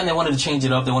 But I understand they wanted to change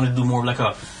it up. They wanted to do more like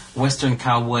a Western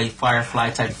cowboy,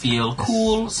 Firefly type feel.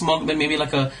 Cool, maybe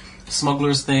like a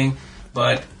smuggler's thing.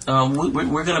 But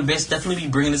we're going to definitely be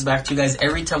bringing this back to you guys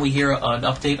every time we hear an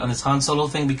update on this Han Solo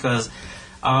thing, because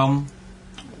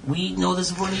we know this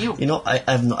is important to you.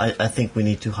 I think we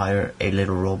need to hire a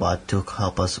little robot to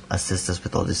help us, assist us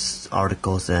with all these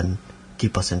articles and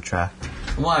keep us in track.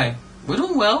 Why? We're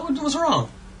doing well. What's wrong?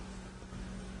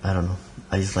 I don't know.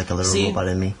 I just like a little robot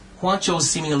in me. Juancho's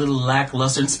seeming a little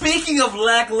lackluster. And speaking of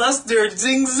lackluster,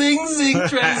 zing, zing, zing,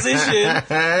 transition.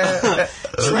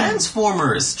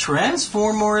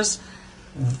 Transformers.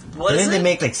 What is Didn't it? they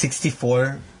make like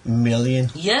 64 million?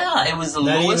 Yeah, it was the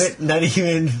lowest. Not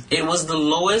even. It was the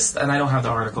lowest, and I don't have the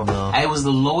article. No. It was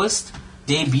the lowest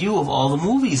debut of all the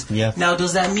movies. Yeah. Now,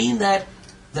 does that mean that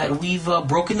we've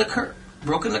broken the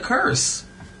curse?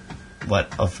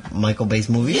 What, of Michael Bay's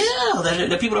movies? Yeah,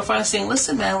 that people are finally saying,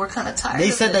 "Listen, man, we're kind of tired." They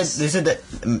of said this.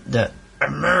 that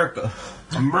America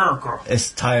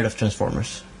is tired of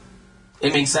Transformers.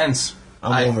 It makes sense.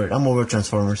 I'm over it. I'm over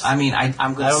Transformers. I mean, I'm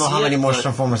going to. I don't know how many more but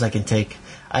Transformers I can take.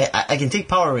 I can take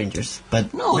Power Rangers,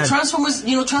 but No, not- Transformers.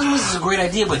 Transformers is a great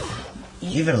idea, but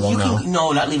Leave it alone now.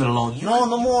 No, not leave it alone.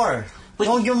 no more. But-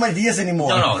 Don't give them ideas anymore.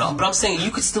 No. But I'm saying you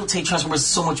could still take Transformers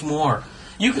so much more.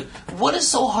 You could. What is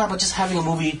so hard about just having a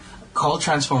movie called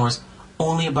Transformers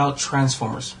only about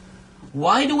Transformers?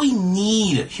 Why do we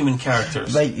need human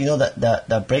characters? But you know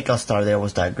that breakout star there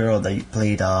was that girl that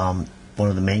played one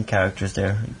of the main characters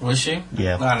there. Was she?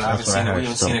 Yeah, I don't know. I haven't that's what seen I it. heard, We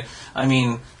haven't so- seen it. I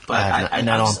mean, but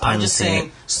I'm just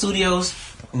saying, studios,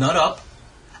 nut up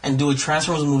and do a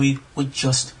Transformers movie with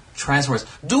just Transformers.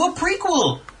 Do a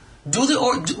prequel.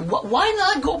 Why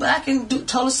not go back and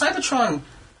tell the Cybertron?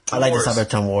 I like the Wars?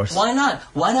 Cybertron Wars. Why not?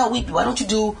 Why don't you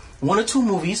do 1 or 2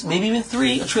 movies, maybe even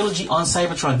 3, a trilogy on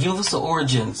Cybertron? Give us the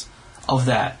origins of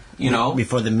that.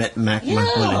 Before the Mac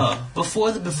Yeah,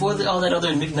 before the all that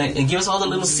other midnight, and give us all the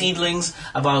little seedlings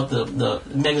about the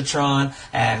Megatron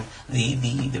and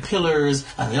the pillars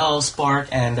and the Allspark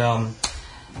and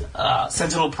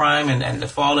Sentinel Prime and the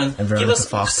Fallen. And give us Veronica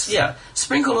Fox. Yeah,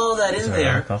 sprinkle all that in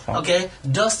there. Veronica Fox. Okay,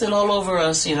 dust it all over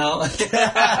us,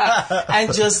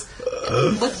 and just.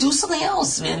 But do something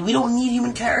else, man. We don't need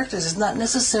human characters. It's not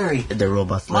necessary. The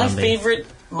robots. My landing.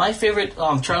 favorite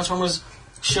Transformers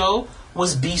show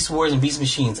was Beast Wars and Beast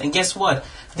Machines. And guess what?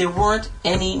 There weren't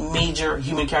any major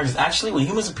human characters. Actually, when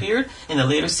humans appeared in the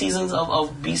later seasons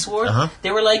of Beast Wars,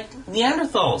 they were like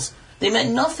Neanderthals. They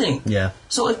meant nothing. Yeah.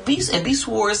 So if Beast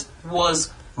Wars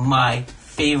was my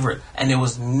favorite, and there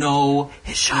was no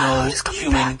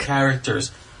human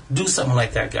characters, do something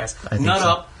like that, guys. think Nut so.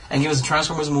 up and give us a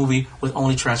Transformers movie with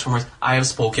only Transformers. I have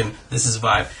spoken. This is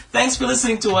Vibe. Thanks for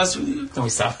listening to us. Let me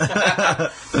stop.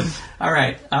 All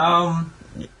right.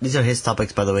 These are his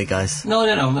topics, by the way, guys. No.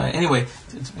 Anyway,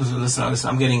 listen.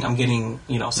 I'm getting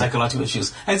psychological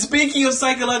issues. And speaking of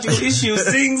psychological issues,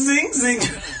 zing,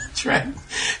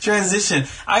 transition.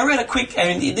 I read a quick.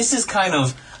 I mean, this is kind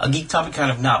of a geek topic,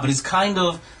 kind of not, but it's kind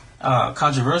of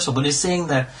controversial. But it's saying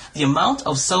that the amount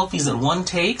of selfies that one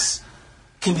takes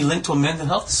can be linked to a mental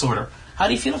health disorder. How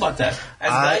do you feel about that? As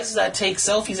guys that take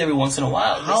selfies every once in a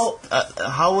while.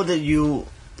 How would you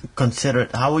consider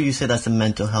it? How would you say that's a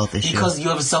mental health issue? Because you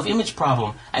have a self-image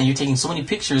problem, and you're taking so many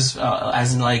pictures,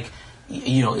 as in like,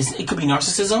 it could be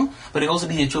narcissism, but it could also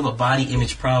be that you have a body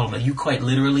image problem, that you quite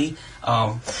literally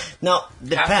now have to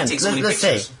depends. take so many Let's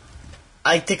say pictures.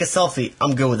 I take a selfie.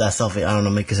 I'm good with that selfie. I don't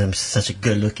know, because I'm such a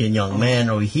good-looking young man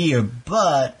over here.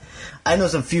 But I know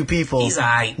some few people. He's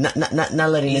aight. Not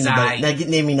letting He's anybody. aight. Not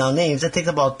naming no names. That takes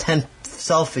about 10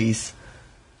 selfies.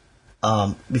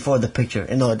 Before the picture.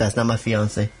 And no, that's not my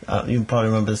fiance. You probably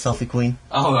remember the selfie queen.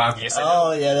 Oh, yes, I do.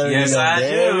 Oh yeah, there Yes, we go. I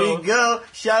There do. we go.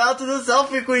 Shout out to the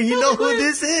selfie queen. You know who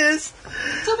this is.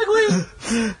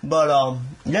 Typically. But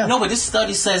yeah. No, but this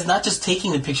study says not just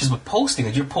taking the pictures, but posting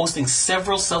it. You're posting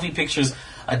several selfie pictures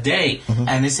a day,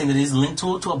 and they're saying that it's linked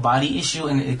to a body issue,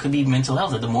 and it could be mental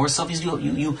health. That the more selfies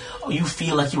you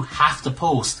feel like you have to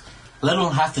post, let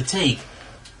alone have to take,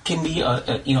 can be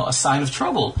a sign of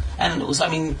trouble. And it was, I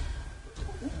mean,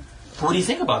 what do you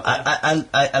think about that?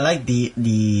 I like the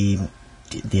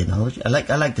analogy. I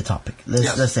like the topic.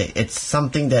 Let's say it's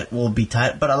something that will be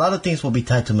tied, but a lot of things will be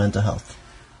tied to mental health.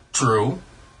 True.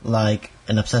 Like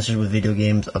an obsession with video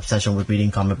games, obsession with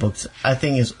reading comic books. I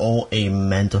think is all a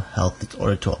mental health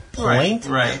disorder to a point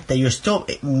Right. that you're still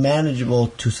manageable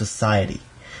to society.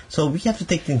 So we have to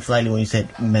take things slightly when you say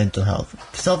mental health.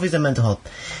 Selfies and mental health.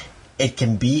 It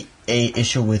can be a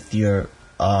issue with your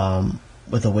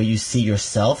with the way you see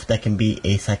yourself. That can be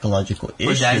a psychological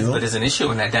issue. But it's an issue,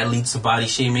 and that leads to body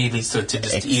shaming. It leads to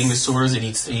just eating disorders. It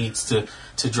leads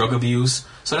to drug abuse.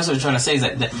 So that's what I'm trying to say is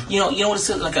that you know what it's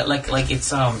like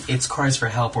it's cries for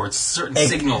help, or it's certain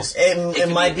signals. It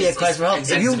might be a cry for help. If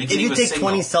you a take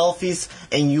signal. 20 selfies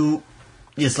and you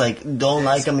just like don't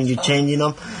like them and you're changing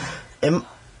them,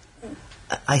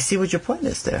 I see what your point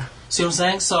is there. See what I'm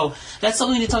saying? So that's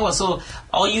something we need to talk about. So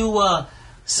all you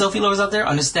selfie lovers out there,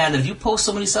 understand that if you post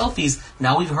so many selfies,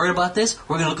 now we've heard about this,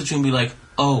 we're going to look at you and be like,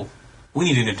 oh, we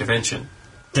need an intervention.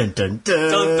 Dun dun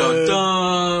dun. Dun, dun,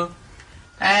 dun.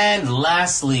 And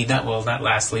lastly, not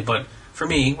lastly, but for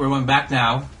me, we're going back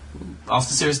now, off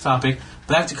the serious topic,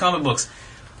 back to comic books.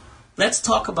 Let's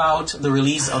talk about the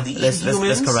release of the Inhumans.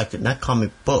 Let's correct it. Not comic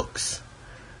books.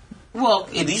 Well,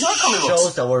 these are comic Shows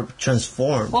books. that were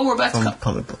transformed Well, we're back from to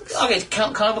comic books. Okay,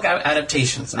 comic book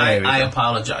adaptations. There we I go.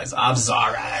 apologize. I'm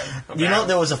sorry. You know,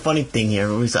 there was a funny thing here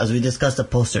as we discussed the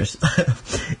posters.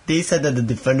 They said that the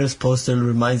Defenders poster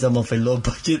reminds them of a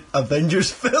low-budget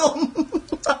Avengers film.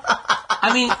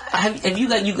 I mean, have you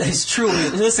got it's true.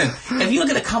 Listen, if you look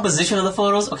at the composition of the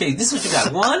photos, okay, this is what you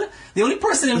got. One, the only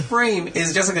person in frame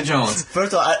is Jessica Jones.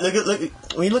 First of all, look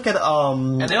when you look at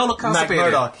And they all look Matt constipated.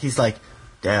 Murdock, he's like,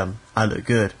 "Damn, I look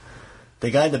good." The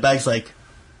guy in the back's like,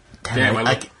 "Damn,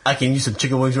 I can use some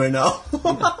chicken wings right now."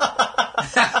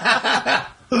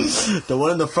 The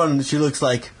one in the front, she looks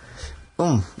like,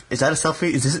 is that a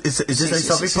selfie? Is this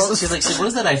a selfie pose? She's like, what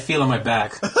is that I feel on my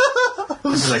back?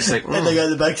 She's like, And the guy in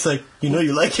the back's like, you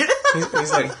like it?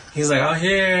 he's like, oh,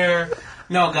 here.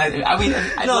 No, guys, I mean,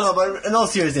 No, but in all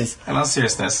seriousness,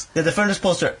 the the Defenders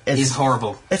poster is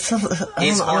horrible. I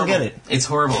don't get it. It's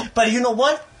horrible. But you know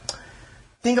what?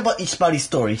 Think about each body's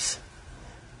stories.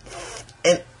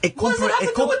 And it What does that have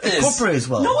to do with this? incorporates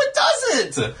well. No, it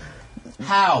doesn't.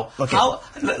 How? Okay. How?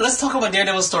 Let's talk about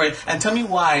Daredevil's story and tell me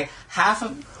why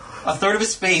a third of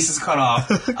his face is cut off,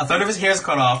 a third of his hair is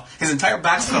cut off, his entire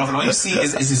back's cut off, and all you see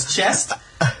is his chest,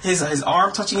 his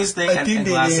arm touching his thing, I think and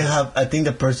they glasses. didn't have. I think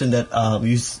the person that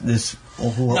used this,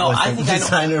 or who No, was I the think I know-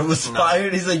 designer was No.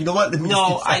 fired. He's like, you know what? Let me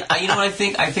No, just keep you know what I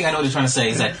think? I think I know what they're trying to say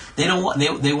is that they don't want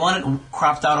they want it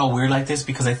cropped out all weird like this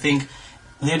because I think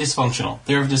they're dysfunctional.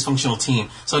 They're a dysfunctional team.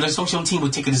 So a dysfunctional team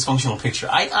would take a dysfunctional picture.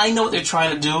 I know what they're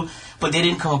trying to do, but they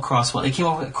didn't come across well. They came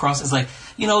across as like,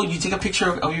 you take a picture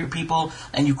of your people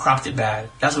and you cropped it bad.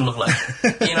 That's what it looked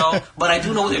like. But I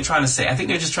do know what they're trying to say. I think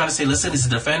they're just trying to say, listen, it's the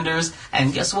Defenders,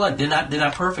 and guess what? They're not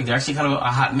perfect. They're actually kind of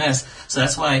a hot mess. So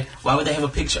that's why would they have a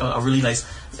picture, a really nice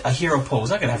a hero pose?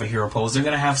 They're not gonna have a hero pose. They're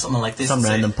gonna have something like this. Some and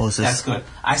say, random poses. That's good.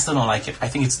 I still don't like it. I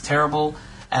think it's terrible.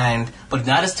 But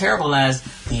not as terrible as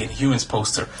the Inhumans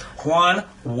poster. Juan,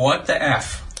 what the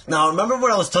F? Now, remember what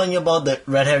I was telling you about the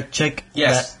red-haired chick?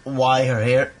 Yes. Why her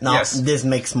hair? Now, Yes. this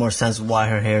makes more sense why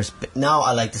her hair is... Now,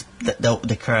 I like this,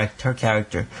 her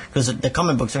character. Because the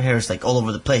comic books, her hair is like all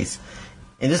over the place.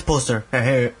 In this poster, her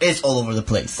hair is all over the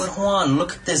place. But Juan,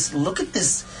 look at this. Look at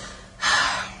this.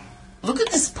 Look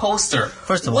at this poster.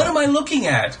 First of what all- am I looking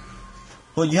at?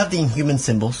 Well, you have the Inhuman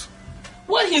symbols.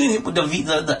 What?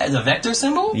 The vector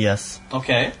symbol? Yes.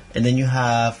 Okay. And then you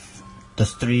have the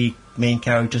three main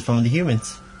characters from the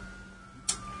Humans.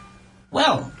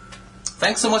 Well,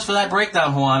 thanks so much for that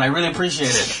breakdown, Juan. I really appreciate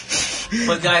it.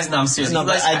 But guys, no, I'm serious. No, You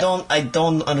but guys, I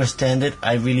don't understand it.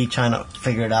 I really trying to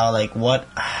figure it out. Like, what...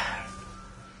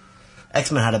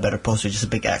 X-Men had a better poster, just a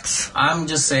big X. I'm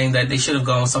just saying that they should have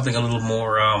gone with something a little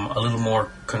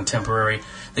more contemporary.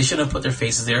 They shouldn't have put their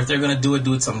faces there. If they're going to do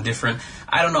it something different.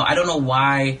 I don't know. I don't know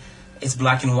why it's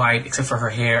black and white, except for her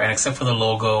hair and except for the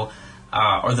logo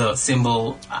or the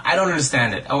symbol. I don't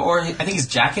understand it. Or I think his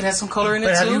jacket has some color in it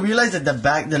But have too. you realized that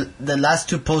the last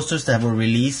two posters that were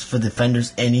released for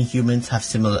Defenders and Inhumans have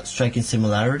striking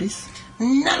similarities?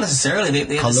 Not necessarily. They have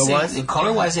the Color-wise? same,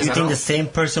 color-wise, yes. You I think don't- the same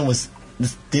person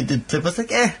did the flip? Was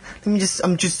like,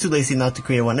 I'm just too lazy now to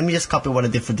create one. Let me just copy what I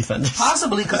did for Defenders.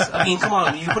 Possibly, because I mean, come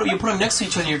on, you put them next to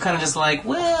each other, you're kind of just like,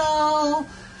 well,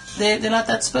 they're not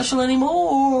that special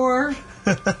anymore.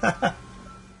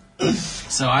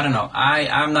 So I don't know.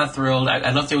 I'm not thrilled.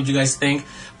 I'd love to hear what you guys think,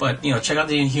 but check out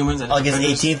the Inhumans. And August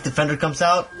Defenders. 18th, Defender comes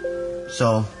out.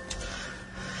 So,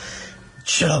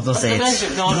 shut up! Don't say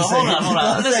it. No, hold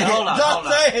on. Listen, hold on.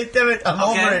 Don't say it, damn it! I'm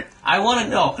over it. I want to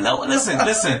know. No, listen. I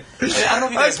don't know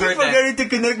if you I guys keep heard that. forgetting to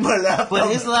connect my laptop.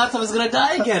 But his laptop is going to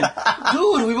die again.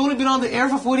 Dude, we've only been on the air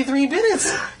for 43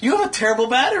 minutes. You have a terrible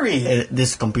battery.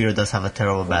 This computer does have a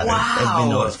terrible battery. Wow. I've been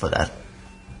noticed for that.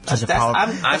 That's I'm what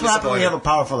happens when disappointed. you have a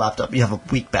powerful laptop. You have a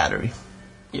weak battery.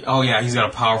 Oh, yeah, he's got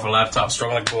a powerful laptop,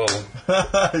 strong like bull.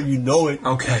 You know it.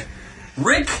 Okay.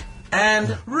 Rick and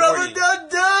Rubber Morty. Dub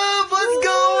Dub, what's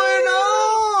going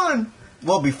on?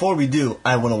 Well, before we do,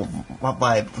 I want to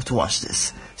buy to watch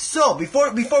this. So,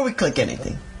 before we click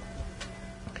anything,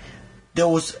 there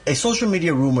was a social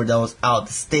media rumor that was out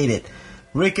that stated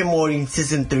Rick and Morty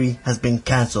Season 3 has been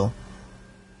cancelled.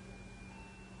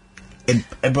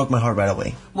 It broke my heart right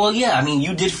away. Well, yeah, I mean,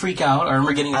 you did freak out. I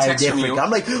remember getting a I text did from freak you. out.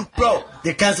 I'm like, bro,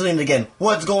 they're canceling it again.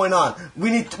 What's going on? We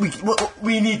need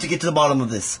to get to the bottom of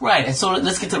this. Right, and so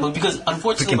let's get to it, because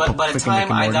unfortunately, by the Freaking time Rick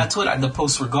and I Morty. got to it, the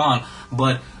posts were gone.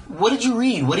 But what did you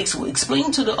read?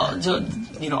 Explain to our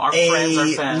friends, our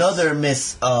fans. Another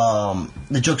miss.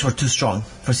 The jokes were too strong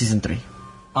for Season 3.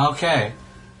 Okay.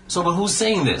 So, but who's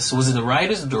saying this? Was it the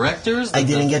writers, the directors? I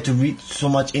didn't get to read so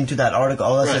much into that article.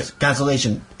 All that says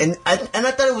cancellation, and I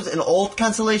thought it was an old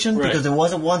cancellation because there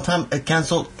wasn't one time a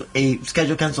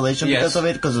scheduled cancellation because of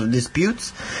it, because of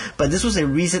disputes. But this was a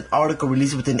recent article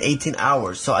released within 18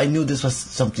 hours, so I knew this was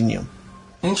something new.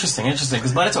 Interesting.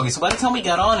 Because by the time we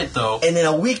got on it, though, and then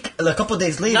a couple of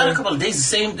days later, not a couple of days,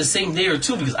 the same day or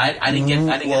two, because I didn't get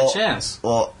a chance.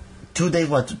 Well, 2 days.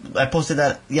 What I posted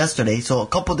that yesterday, so a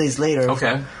couple of days later.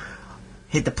 Okay.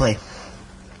 Hit the play.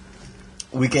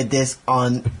 We get this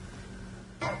on.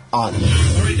 All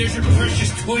right, there's your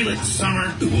precious toilet,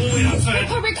 Summer. Wait outside.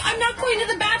 Oh, Rick, I'm not going to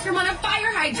the bathroom on a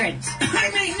fire hydrant.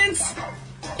 High maintenance.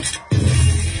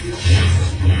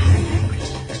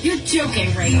 You're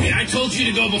joking, right? Hey, I told you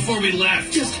to go before we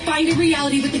left. Just find a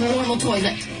reality with a normal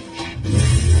toilet.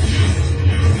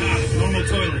 Normal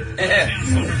toilet.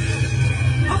 Summer.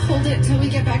 I'll hold it till we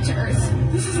get back to Earth.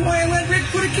 This is why I let Rick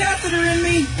put a catheter in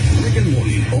me. Rick and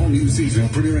Morty, all new season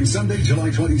premiering Sunday, July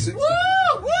 26th. Woo!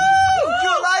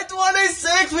 July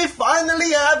 26th, we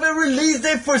finally have a release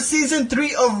date for season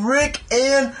 3 of Rick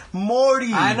and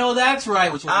Morty. I know that's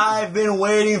right. I've been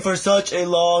waiting for such a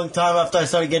long time after I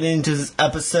started getting into this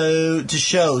episode to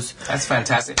shows. That's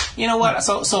fantastic. You know what?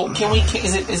 So can we?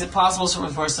 Is it possible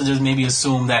for us to just maybe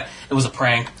assume that it was a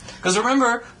prank? Because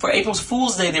remember, for April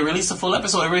Fool's Day, they released a full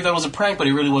episode. Everybody thought it was a prank, but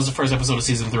it really was the first episode of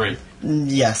season 3.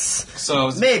 Yes. So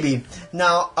maybe.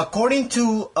 Now, according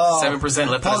to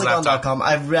 7% Polygon.com,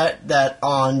 I've read that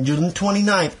on June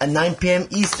 29th at 9 p.m.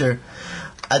 Eastern,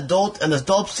 Adult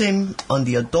Swim, on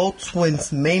the Adult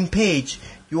Swim's main page,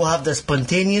 you will have the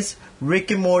spontaneous Rick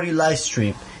and Morty live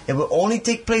stream. It will only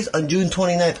take place on June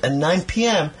 29th at 9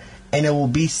 p.m., and it will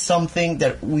be something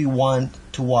that we want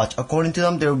to watch. According to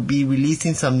them, they'll be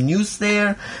releasing some news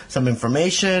there, some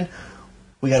information.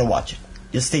 We gotta watch it.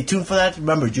 Just stay tuned for that.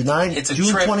 Remember, June 29th. It's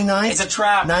a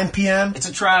trap. 9 p.m. It's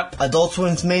a trap. Adult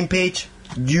Swim's main page.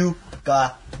 You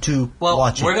got to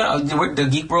watch it. The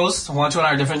Geek Bros, Juancho and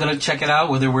I are definitely gonna check it out,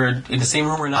 whether we're in the same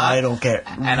room or not. I don't care.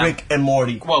 Rick and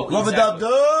Morty. Well,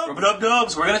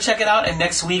 Rub-a-dub-dubs. We're gonna check it out, and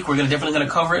next week we're definitely gonna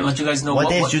cover it and let you guys know. What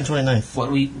day is June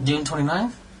 29th? June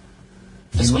 29th?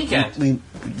 This weekend. June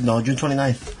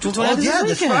 29th. June 29th is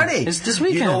this Friday. It's this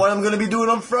weekend. You know what I'm going to be doing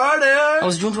on Friday? Oh,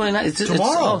 it's June 29th. It's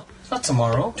tomorrow. It's not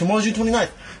tomorrow. Tomorrow's June 29th.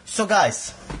 So,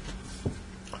 guys,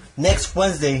 next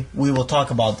Wednesday, we will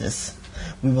talk about this.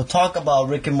 We will talk about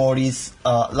Rick and Morty's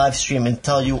live stream and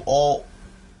tell you all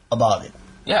about it.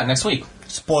 Yeah, next week.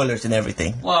 Spoilers and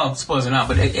everything. Well, spoilers or not,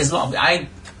 but as long...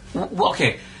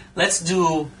 Okay, let's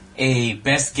do a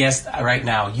best guess right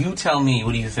now. You tell me,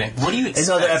 what do you think? What do you expect?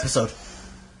 Another episode.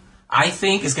 I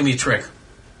think it's going to be a trick.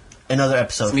 Another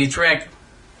episode. It's going to be a trick.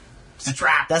 It's a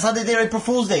trap. That's how they did April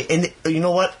Fool's Day. And you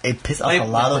know what? It pissed off a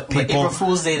lot of people. April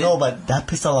Fool's Day... No, but that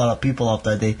pissed a lot of people off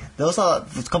that day. There was a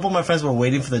couple of my friends were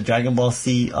waiting for the Dragon Ball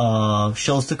Z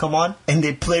shows to come on. And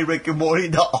they played Rick and Morty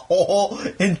the whole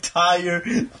entire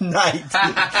night.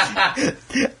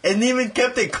 And even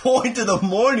kept it going to the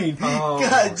morning. Oh,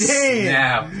 God damn.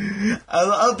 Snap. A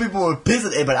lot of people were pissed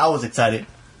at it, but I was excited.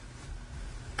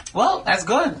 Well, that's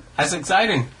good. That's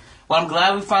exciting. Well, I'm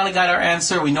glad we finally got our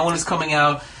answer. We know when it's coming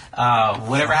out.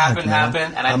 Whatever happened,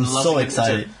 happened. And I'm love so to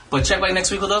excited. But check back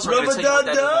next week with us. We're going to tell you what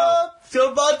that's about.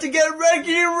 You're about to get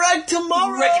regularly wrecked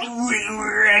tomorrow.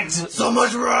 Wrecked. So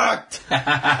much wrecked.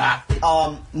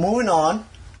 Moving on.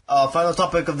 Final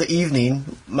topic of the evening.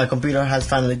 My computer has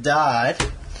finally died.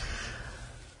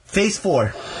 Phase 4.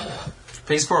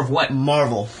 Phase 4 of what?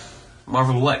 Marvel.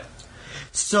 Marvel what?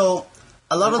 So,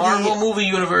 a lot of the... Marvel movie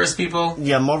universe, people.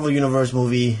 Yeah, Marvel Universe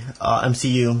movie,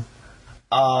 MCU.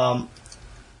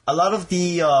 A lot of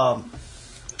the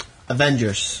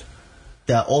Avengers,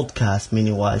 the old cast,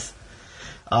 meaning-wise,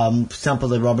 sample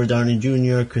like Robert Downey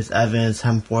Jr., Chris Evans,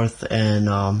 Hemsworth,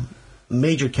 and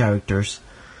major characters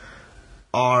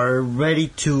are ready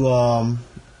to...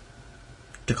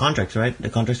 the contracts, right? The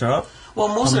contracts are up? Well,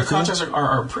 most of their contracts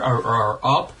are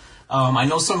up. I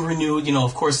know some renewed. You know,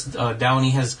 of course,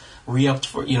 Downey has re-upped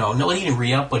for. You know, no, he didn't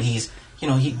re-up, but he's. You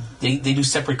know, they do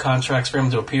separate contracts for him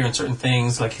to appear in certain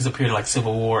things. Like he's appeared in like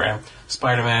Civil War and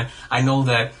Spider-Man. I know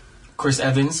that Chris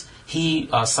Evans he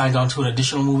signed on to an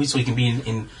additional movie so he can be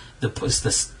in the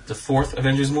fourth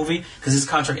Avengers movie because his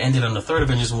contract ended on the third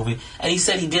Avengers movie, and he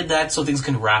said he did that so things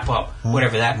can wrap up,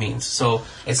 whatever that means. So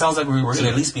it sounds like we're going to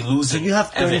at least be losing. So you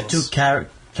have 32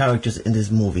 characters in this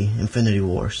movie, Infinity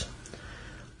Wars.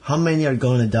 How many are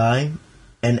going to die?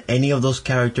 And any of those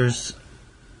characters,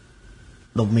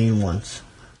 the main ones.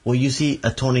 Will you see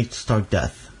a Tony Stark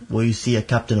death? Will you see a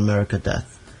Captain America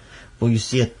death? Will you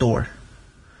see a Thor?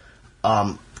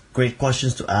 Great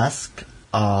questions to ask.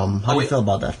 How do you feel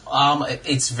about that?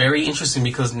 It's very interesting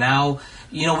because now,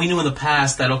 we knew in the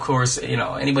past that, of course,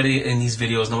 anybody in these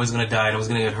videos, nobody's going to die, nobody's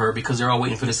going to get hurt because they're all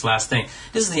waiting for this last thing.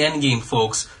 This is the end game,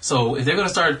 folks. So if they're going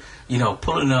to start,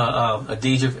 pulling a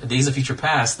Days of Future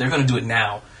Past, they're going to do it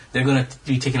now. They're going to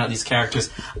be taking out these characters.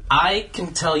 I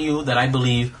can tell you that I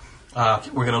believe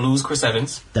we're going to lose Chris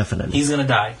Evans. Definitely. He's going to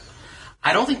die.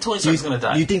 I don't think Tony Stark's going to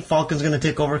die. You think Falcon's going to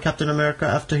take over Captain America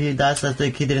after he dies,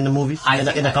 like he did in the movies, in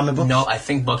the comic books? No, I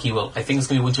think Bucky will. I think it's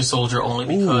going to be Winter Soldier only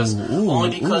because Hold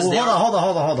on.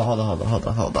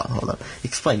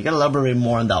 Explain. You got to elaborate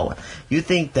more on that one. You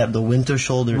think that the Winter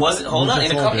Soldier in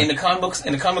the comic books,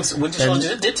 Winter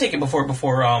Soldier did take it before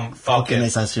Falcon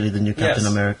is actually the new Captain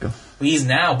America. He's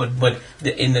now, but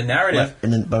in the narrative.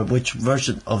 But which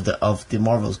version of the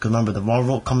Marvels? Because remember, the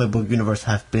Marvel comic book universe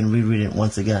have been rewritten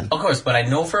once again. Of course, but I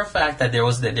know for a fact that there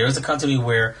is a continuity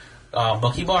where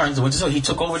Bucky Barnes, he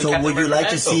took over the Captain America. So would you like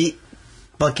to see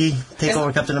Bucky take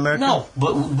over Captain America? No,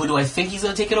 but do I think he's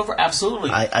going to take it over?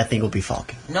 Absolutely. I think it'll be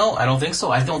Falcon. No, I don't think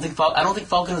so. I don't think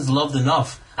Falcon is loved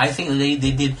enough. I think they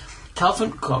did.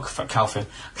 Falcon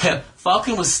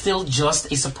was still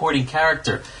just a supporting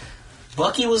character.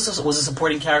 Bucky was a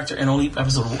supporting character in only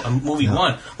movie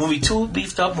 1. Movie 2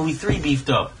 beefed up. Movie 3 beefed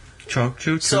up. True.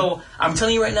 So I'm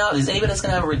telling you right now, is anybody that's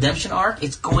going to have a redemption arc?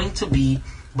 It's going to be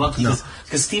Bucky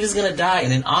because Steve is going to die,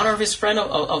 and in honor of his friend,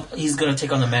 he's going to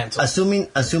take on the mantle. Assuming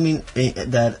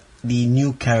that the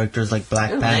new characters like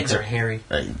Black Panther. Legs are hairy.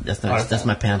 That's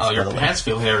my pants. Oh, your pants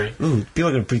feel hairy. Ooh, people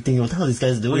are going to pre-think, what the hell are these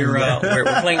guys doing? We're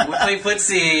playing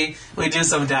footsie. We do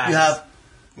some dives. You have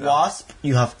Wasp,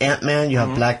 you have Ant-Man, you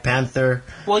have Black Panther.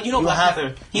 Well, Black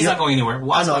Panther, he's not going anywhere.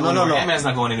 Wasp's not going anywhere. Ant-Man's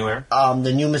not going anywhere.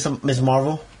 The new Miss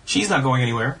Marvel. She's not going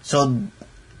anywhere. So,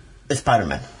 it's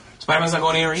Spider-Man. Spider-Man's not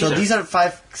going anywhere either. So these are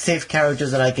 5 safe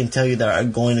characters that I can tell you that are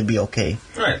going to be okay.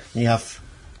 Right. You have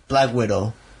Black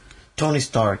Widow, Tony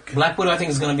Stark. Black Widow, I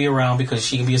think, is going to be around because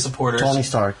she can be a supporter. Tony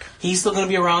Stark. He's still going to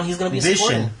be around. He's going to be a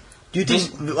supporter. Vision. Do you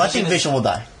think? I think Vision will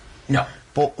die. No.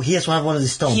 But he has to have one of the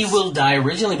stones. He will die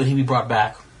originally, but he'll be brought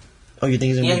back. Oh, you think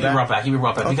he's going to be brought back? He'll be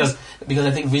brought back Okay. because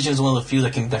I think Vision is one of the few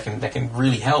that can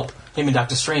really help. Him and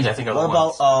Doctor Strange, I think, are the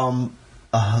ones. What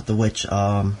about the witch?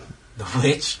 The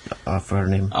witch? For her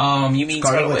name. You mean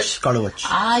Scarlet Witch? Scarlet Witch.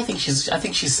 I think she's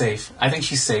safe. I think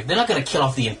she's safe. They're not going to kill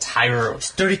off the entire.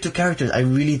 It's 32 characters. I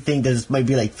really think there might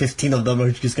be like 15 of them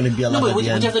are just going to be alive. No, but what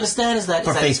you have to understand is that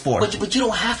for Phase 4. But you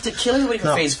don't have to kill everybody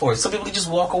for Phase 4. Some people can just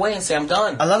walk away and say, "I'm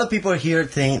done." A lot of people are here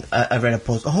saying, I read a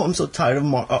post. Oh, I'm so tired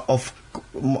of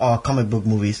comic book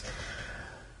movies.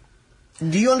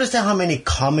 Do you understand how many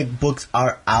comic books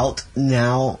are out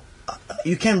now?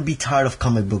 You can't be tired of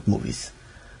comic book movies.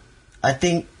 I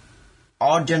think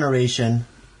our generation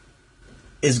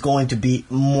is going to be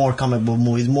more comic book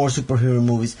movies, more superhero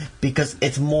movies, because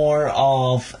it's more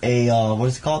of a, what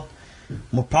is it called?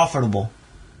 More profitable.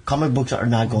 Comic books are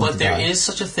not going to die. But there is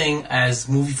such a thing as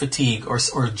movie fatigue or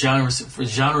genre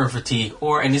fatigue,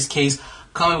 or in this case,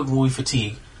 comic book movie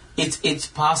fatigue. It's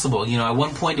possible. At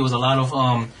one point there was a lot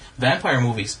of vampire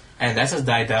movies. And that has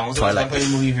died down. What's the vampire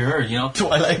movie you've heard?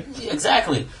 Twilight.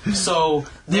 Exactly. So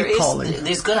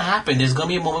there's gonna happen. There's gonna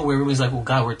be a moment where everybody's like, "Oh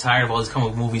God, we're tired of all these comic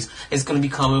book movies." It's gonna be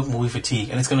comic book movie fatigue,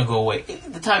 and it's gonna go away.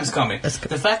 The time's coming. The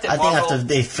fact that Marvel, I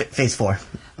think after Phase 4.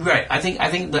 Right. I think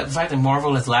the fact that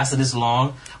Marvel has lasted this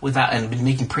long and been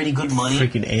making pretty good money.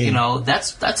 Freaking A.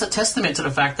 That's a testament to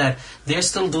the fact that they're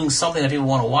still doing something that people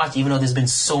want to watch, even though there's been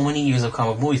so many years of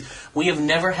comic movies. We have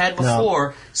never had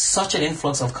before such an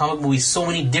influx of comic movies, so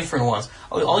many different ones.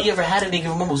 All you ever had in any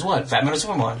given moment was what? Batman or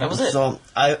Superman. That was it. So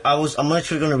I'm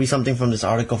actually going to read something from this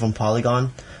article from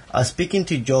Polygon. Speaking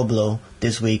to Joe Blow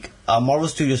this week, Marvel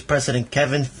Studios president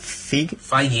Kevin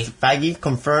Feige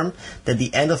confirmed that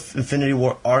the end of Infinity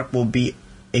War arc will be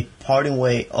a parting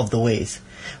way of the ways.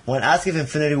 When asked if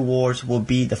Infinity Wars will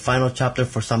be the final chapter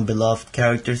for some beloved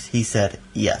characters, he said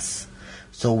yes.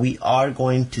 So we are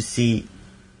going to see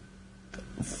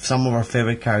some of our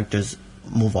favorite characters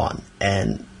move on,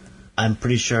 and I'm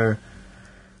pretty sure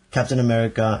Captain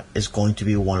America is going to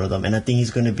be one of them, and I think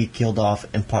he's going to be killed off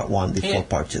in Part 1 before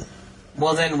Part 2.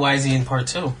 Well, then why is he in Part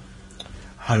 2?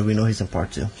 How do we know he's in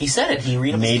Part 2? He said it. He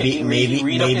read up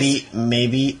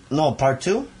maybe no, Part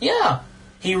 2? Yeah.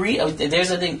 There's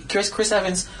a thing. Chris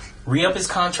Evans re-up his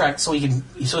contract so he can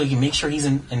make sure he's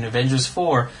in Avengers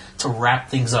 4 to wrap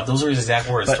things up. Those are his exact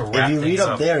words. But to wrap if you read things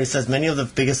up there, it says many of the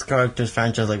biggest characters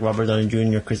franchise like Robert Downey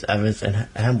Jr., Chris Evans, and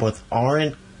Hemsworth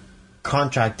aren't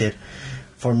contracted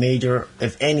for major,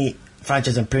 if any,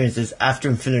 franchise appearances after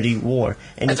Infinity War.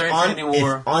 And if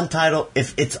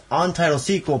its untitled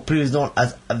sequel, previously known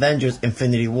as Avengers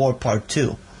Infinity War Part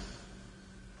 2.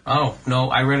 Oh,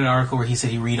 no, I read an article where he said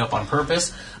he read up on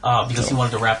purpose because he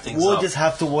wanted to wrap things We'll up. just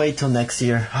have to wait till next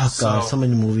year. Oh, God, so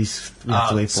many movies we have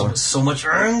to wait for. So much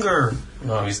anger.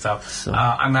 No, we stop.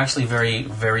 I'm actually very,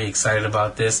 very excited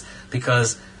about this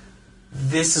because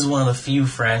this is one of the few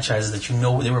franchises that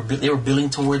they were building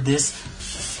toward this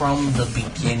from the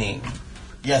beginning.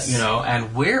 Yes. You know,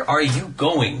 and where are you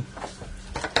going?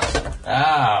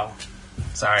 Oh,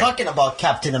 sorry. Talking about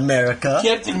Captain America.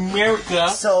 Captain America.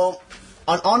 So,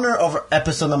 on honor of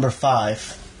episode number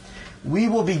 5, we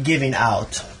will be giving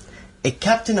out a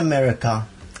Captain America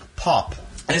pop.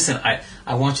 Listen, I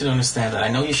want you to understand that. I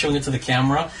know you're showing it to the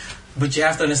camera, but you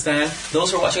have to understand,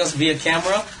 those who are watching us via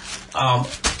camera,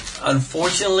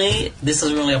 unfortunately, this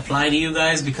doesn't really apply to you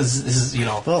guys because this is,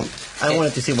 Well, I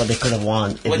wanted to see what they could have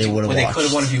won if they would have watched. What they could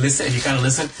have won if you kind of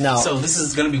listen. No. So this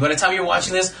is going to be, by the time you're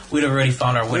watching this, we'd have already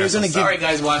found our winner. So sorry,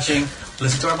 guys watching.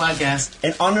 Listen to our podcast.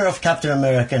 In honor of Captain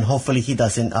America, and hopefully he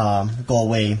doesn't go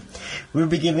away, we'll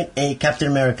be giving a Captain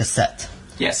America set.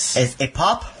 Yes. It's a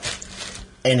pop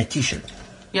and a t-shirt.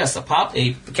 Yes, a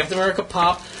Captain America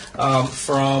pop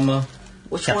from...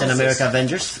 Which Captain one is America this?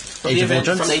 Avengers. From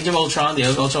the Age of Ultron, the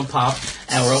Age of Ultron pop.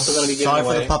 And we're also going to be giving Sorry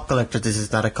away... for the pop collector, this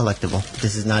is not a collectible.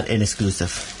 This is not an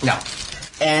exclusive. No.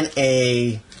 And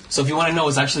a... So if you want to know,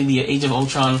 it's actually the Age of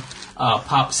Ultron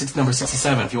pop number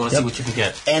 67, if you want to see what you can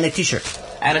get. And a t-shirt.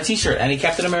 And a t-shirt. And a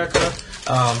Captain America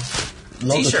Logo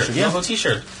t-shirt. t-shirt, yeah. Logo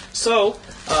t-shirt. So,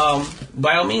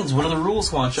 by all means, what are the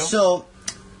rules, Juancho? So,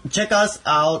 check us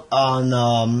out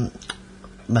on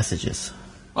messages.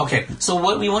 Okay, so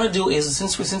what we want to do is,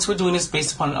 since we're doing this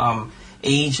based upon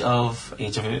Age of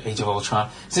Ultron,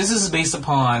 since this is based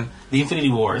upon the Infinity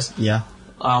Wars, Yeah.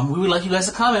 we would like you guys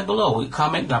to comment below.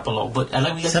 Comment not below, but I'd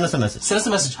like you guys Send us a message. Send us a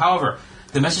message. However,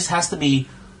 the message has to be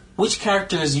which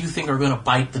characters you think are going to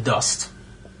bite the dust.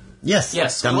 Yes.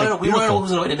 Yes, That we want to beautiful. know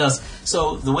who's going to bite the dust.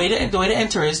 So the way to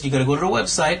enter is you got to go to the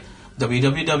website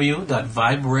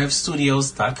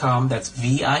www.viberevstudios.com. That's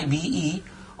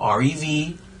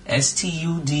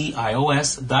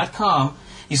VIBEREVSTUDIOS.com.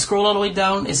 You scroll all the way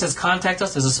down. It says contact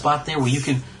us. There's a spot there where you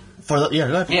can. Go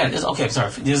ahead. Yeah. There's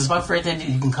a spot right there.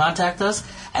 You can contact us,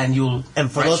 and you'll.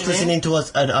 And for those listening to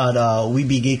us at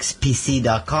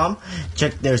WeBeGeeksPC.com,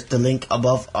 check. There's the link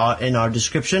above in our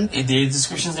description. The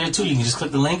description's there too. You can just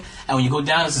click the link, and when you go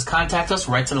down, it says contact us.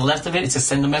 Right to the left of it, it says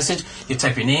send a message. You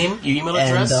type your name, your email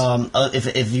address. And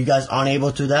if you guys aren't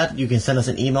able to do that, you can send us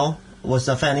an email. What's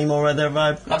the fan email right there,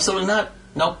 Vibe? Absolutely not.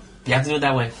 Nope. You have to do it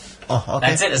that way. Oh, okay.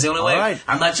 That's it. That's the only way. All right.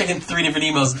 I'm not checking 3 different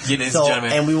emails, ladies and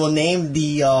gentlemen. And we will name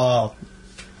the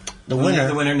winner.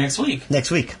 The winner next week. Next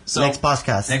week. So, next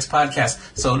podcast. Next podcast.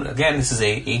 So again, this is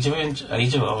Age of in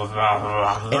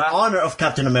honor of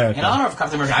Captain America. In honor of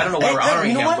Captain America. I don't know why we're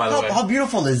honoring him, by the way. How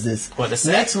beautiful is this? What, the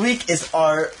set? Next week is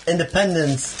our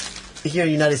independence here in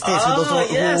the United States.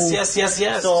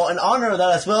 Yes. So in honor of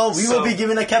that as well, we will be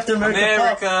giving a Captain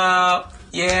America pop.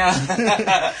 Yeah.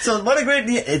 So what a great...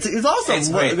 It's awesome. It's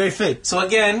what great. a great fit. So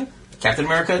again, Captain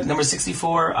America number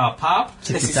 64 pop.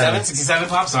 67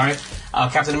 pop, sorry.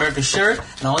 Captain America shirt.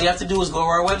 And all you have to do is go to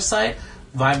our website,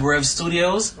 Vibe Rev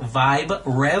Studios. Vibe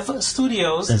Rev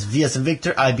Studios. That's V as in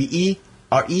Victor,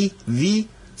 IBEREV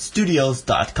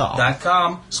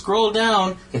Studios.com. Scroll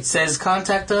down. It says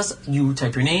contact us. You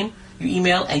type your name, your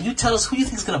email, and you tell us who you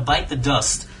think is going to bite the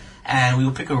dust. And we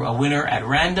will pick a winner at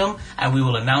random, and we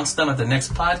will announce them at the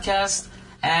next podcast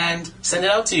and send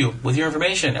it out to you with your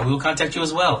information, and we will contact you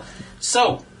as well.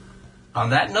 So,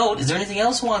 on that note, is there anything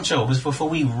else, Juancho, before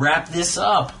we wrap this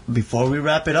up? Before we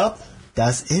wrap it up,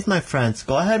 that's it, my friends.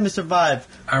 Go ahead, Mr. Vibe.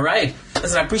 All right.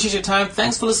 Listen, I appreciate your time.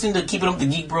 Thanks for listening to Keeping Up the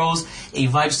Geek Bros, a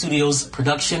Vibe Studios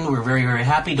production. We're very, very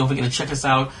happy. Don't forget to check us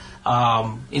out.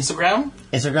 Instagram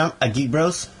at Geek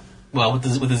Bros. Well, with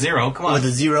the 0, come on. With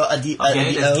the 0 at the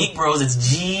okay, that's Geek Bros. It's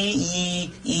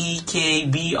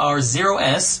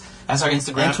GEEKBR0S. That's our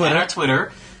Instagram and our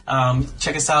Twitter.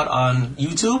 Check us out on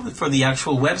YouTube for the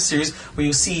actual web series where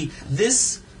you'll see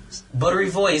this buttery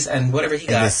voice and whatever he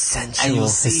got. And the sensual and you'll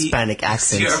see, Hispanic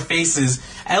accents. See our faces.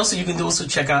 And also you can also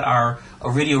check out our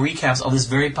video recaps of this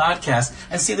very podcast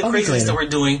and see the craziness that we're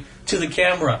doing to the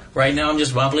camera. Right now I'm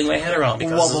just wobbling my head around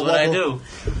because this is what I do.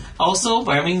 Also,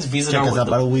 by all means, visit check our us out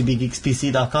at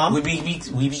WeBeGeeksPC.com.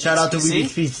 Shout out to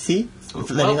WeBeGeeksPC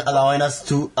for allowing us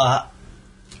to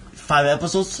 5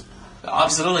 episodes.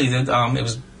 Absolutely,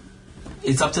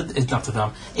 it's up to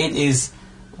them. It is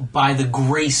by the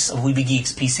grace of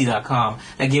WeBeGeeksPC.com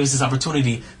that gave us this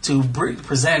opportunity to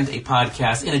present a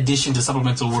podcast in addition to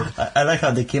supplemental work. I like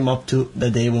how they came up to the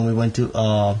day when we went to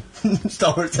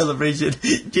Star Wars Celebration.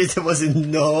 Jason was in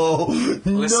no.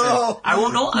 I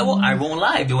won't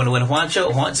lie. When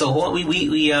Juancho,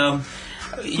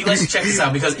 You guys should check this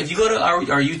out, because if you go to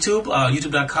our YouTube,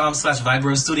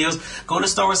 youtube.com/Vibro Studios, go to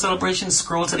Star Wars Celebration,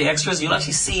 scroll to the extras, you'll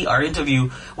actually see our interview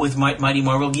with Mighty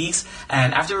Marvel Geeks.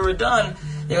 And after we were done,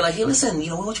 they were like, hey, listen,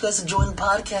 we want you guys to join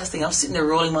podcasting. I'm sitting there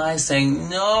rolling my eyes saying,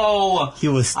 no. He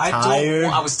was tired.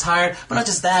 I was tired. But not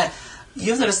just that.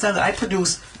 You have to understand that I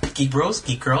produce Geek Bros,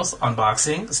 Geek Girls,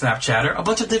 Unboxing, Snapchatter, a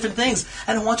bunch of different things.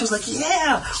 And Juancho was like,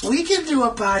 yeah, we can do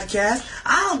a podcast.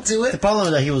 I'll do it. The problem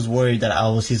is that he was worried that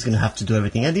he's going to have to do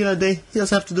everything. At the end of the day, he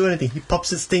doesn't have to do anything. He pops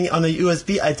his thing on a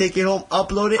USB, I take it home,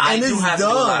 upload it, and it's done. To do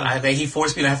a lot. He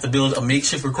forced me to have to build a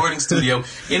makeshift recording studio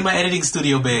in my editing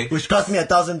studio bay. Which cost me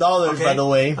 $1,000, by the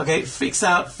way. Okay, fix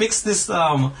this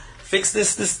mic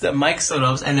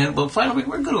setups, and then finally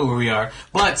we're good where we are.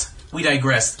 But we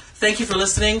digress. Thank you for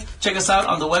listening. Check us out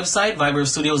on the website,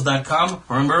 VibroStudios.com.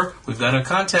 Remember, we've got a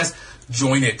contest.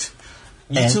 Join it.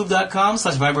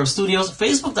 YouTube.com/VibroStudios,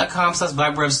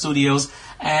 Facebook.com/VibroStudios,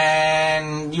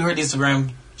 and you heard the Instagram,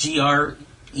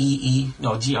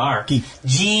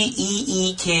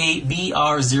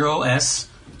 GEEKBR0S.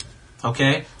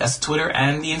 Okay, that's Twitter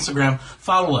and the Instagram.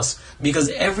 Follow us, because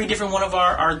every different one of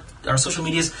our social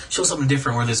medias shows something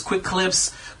different, where there's quick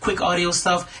clips, quick audio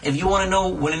stuff. If you want to know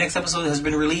when the next episode has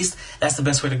been released, that's the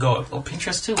best way to go. Oh,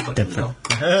 Pinterest too, but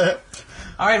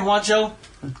All right, Juancho,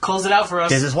 close it out for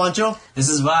us. This is Juancho. This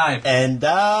is Vibe. And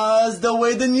that's the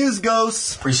way the news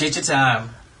goes. Appreciate your time.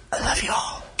 I love you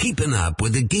all. Keeping up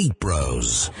with the Geek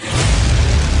Bros.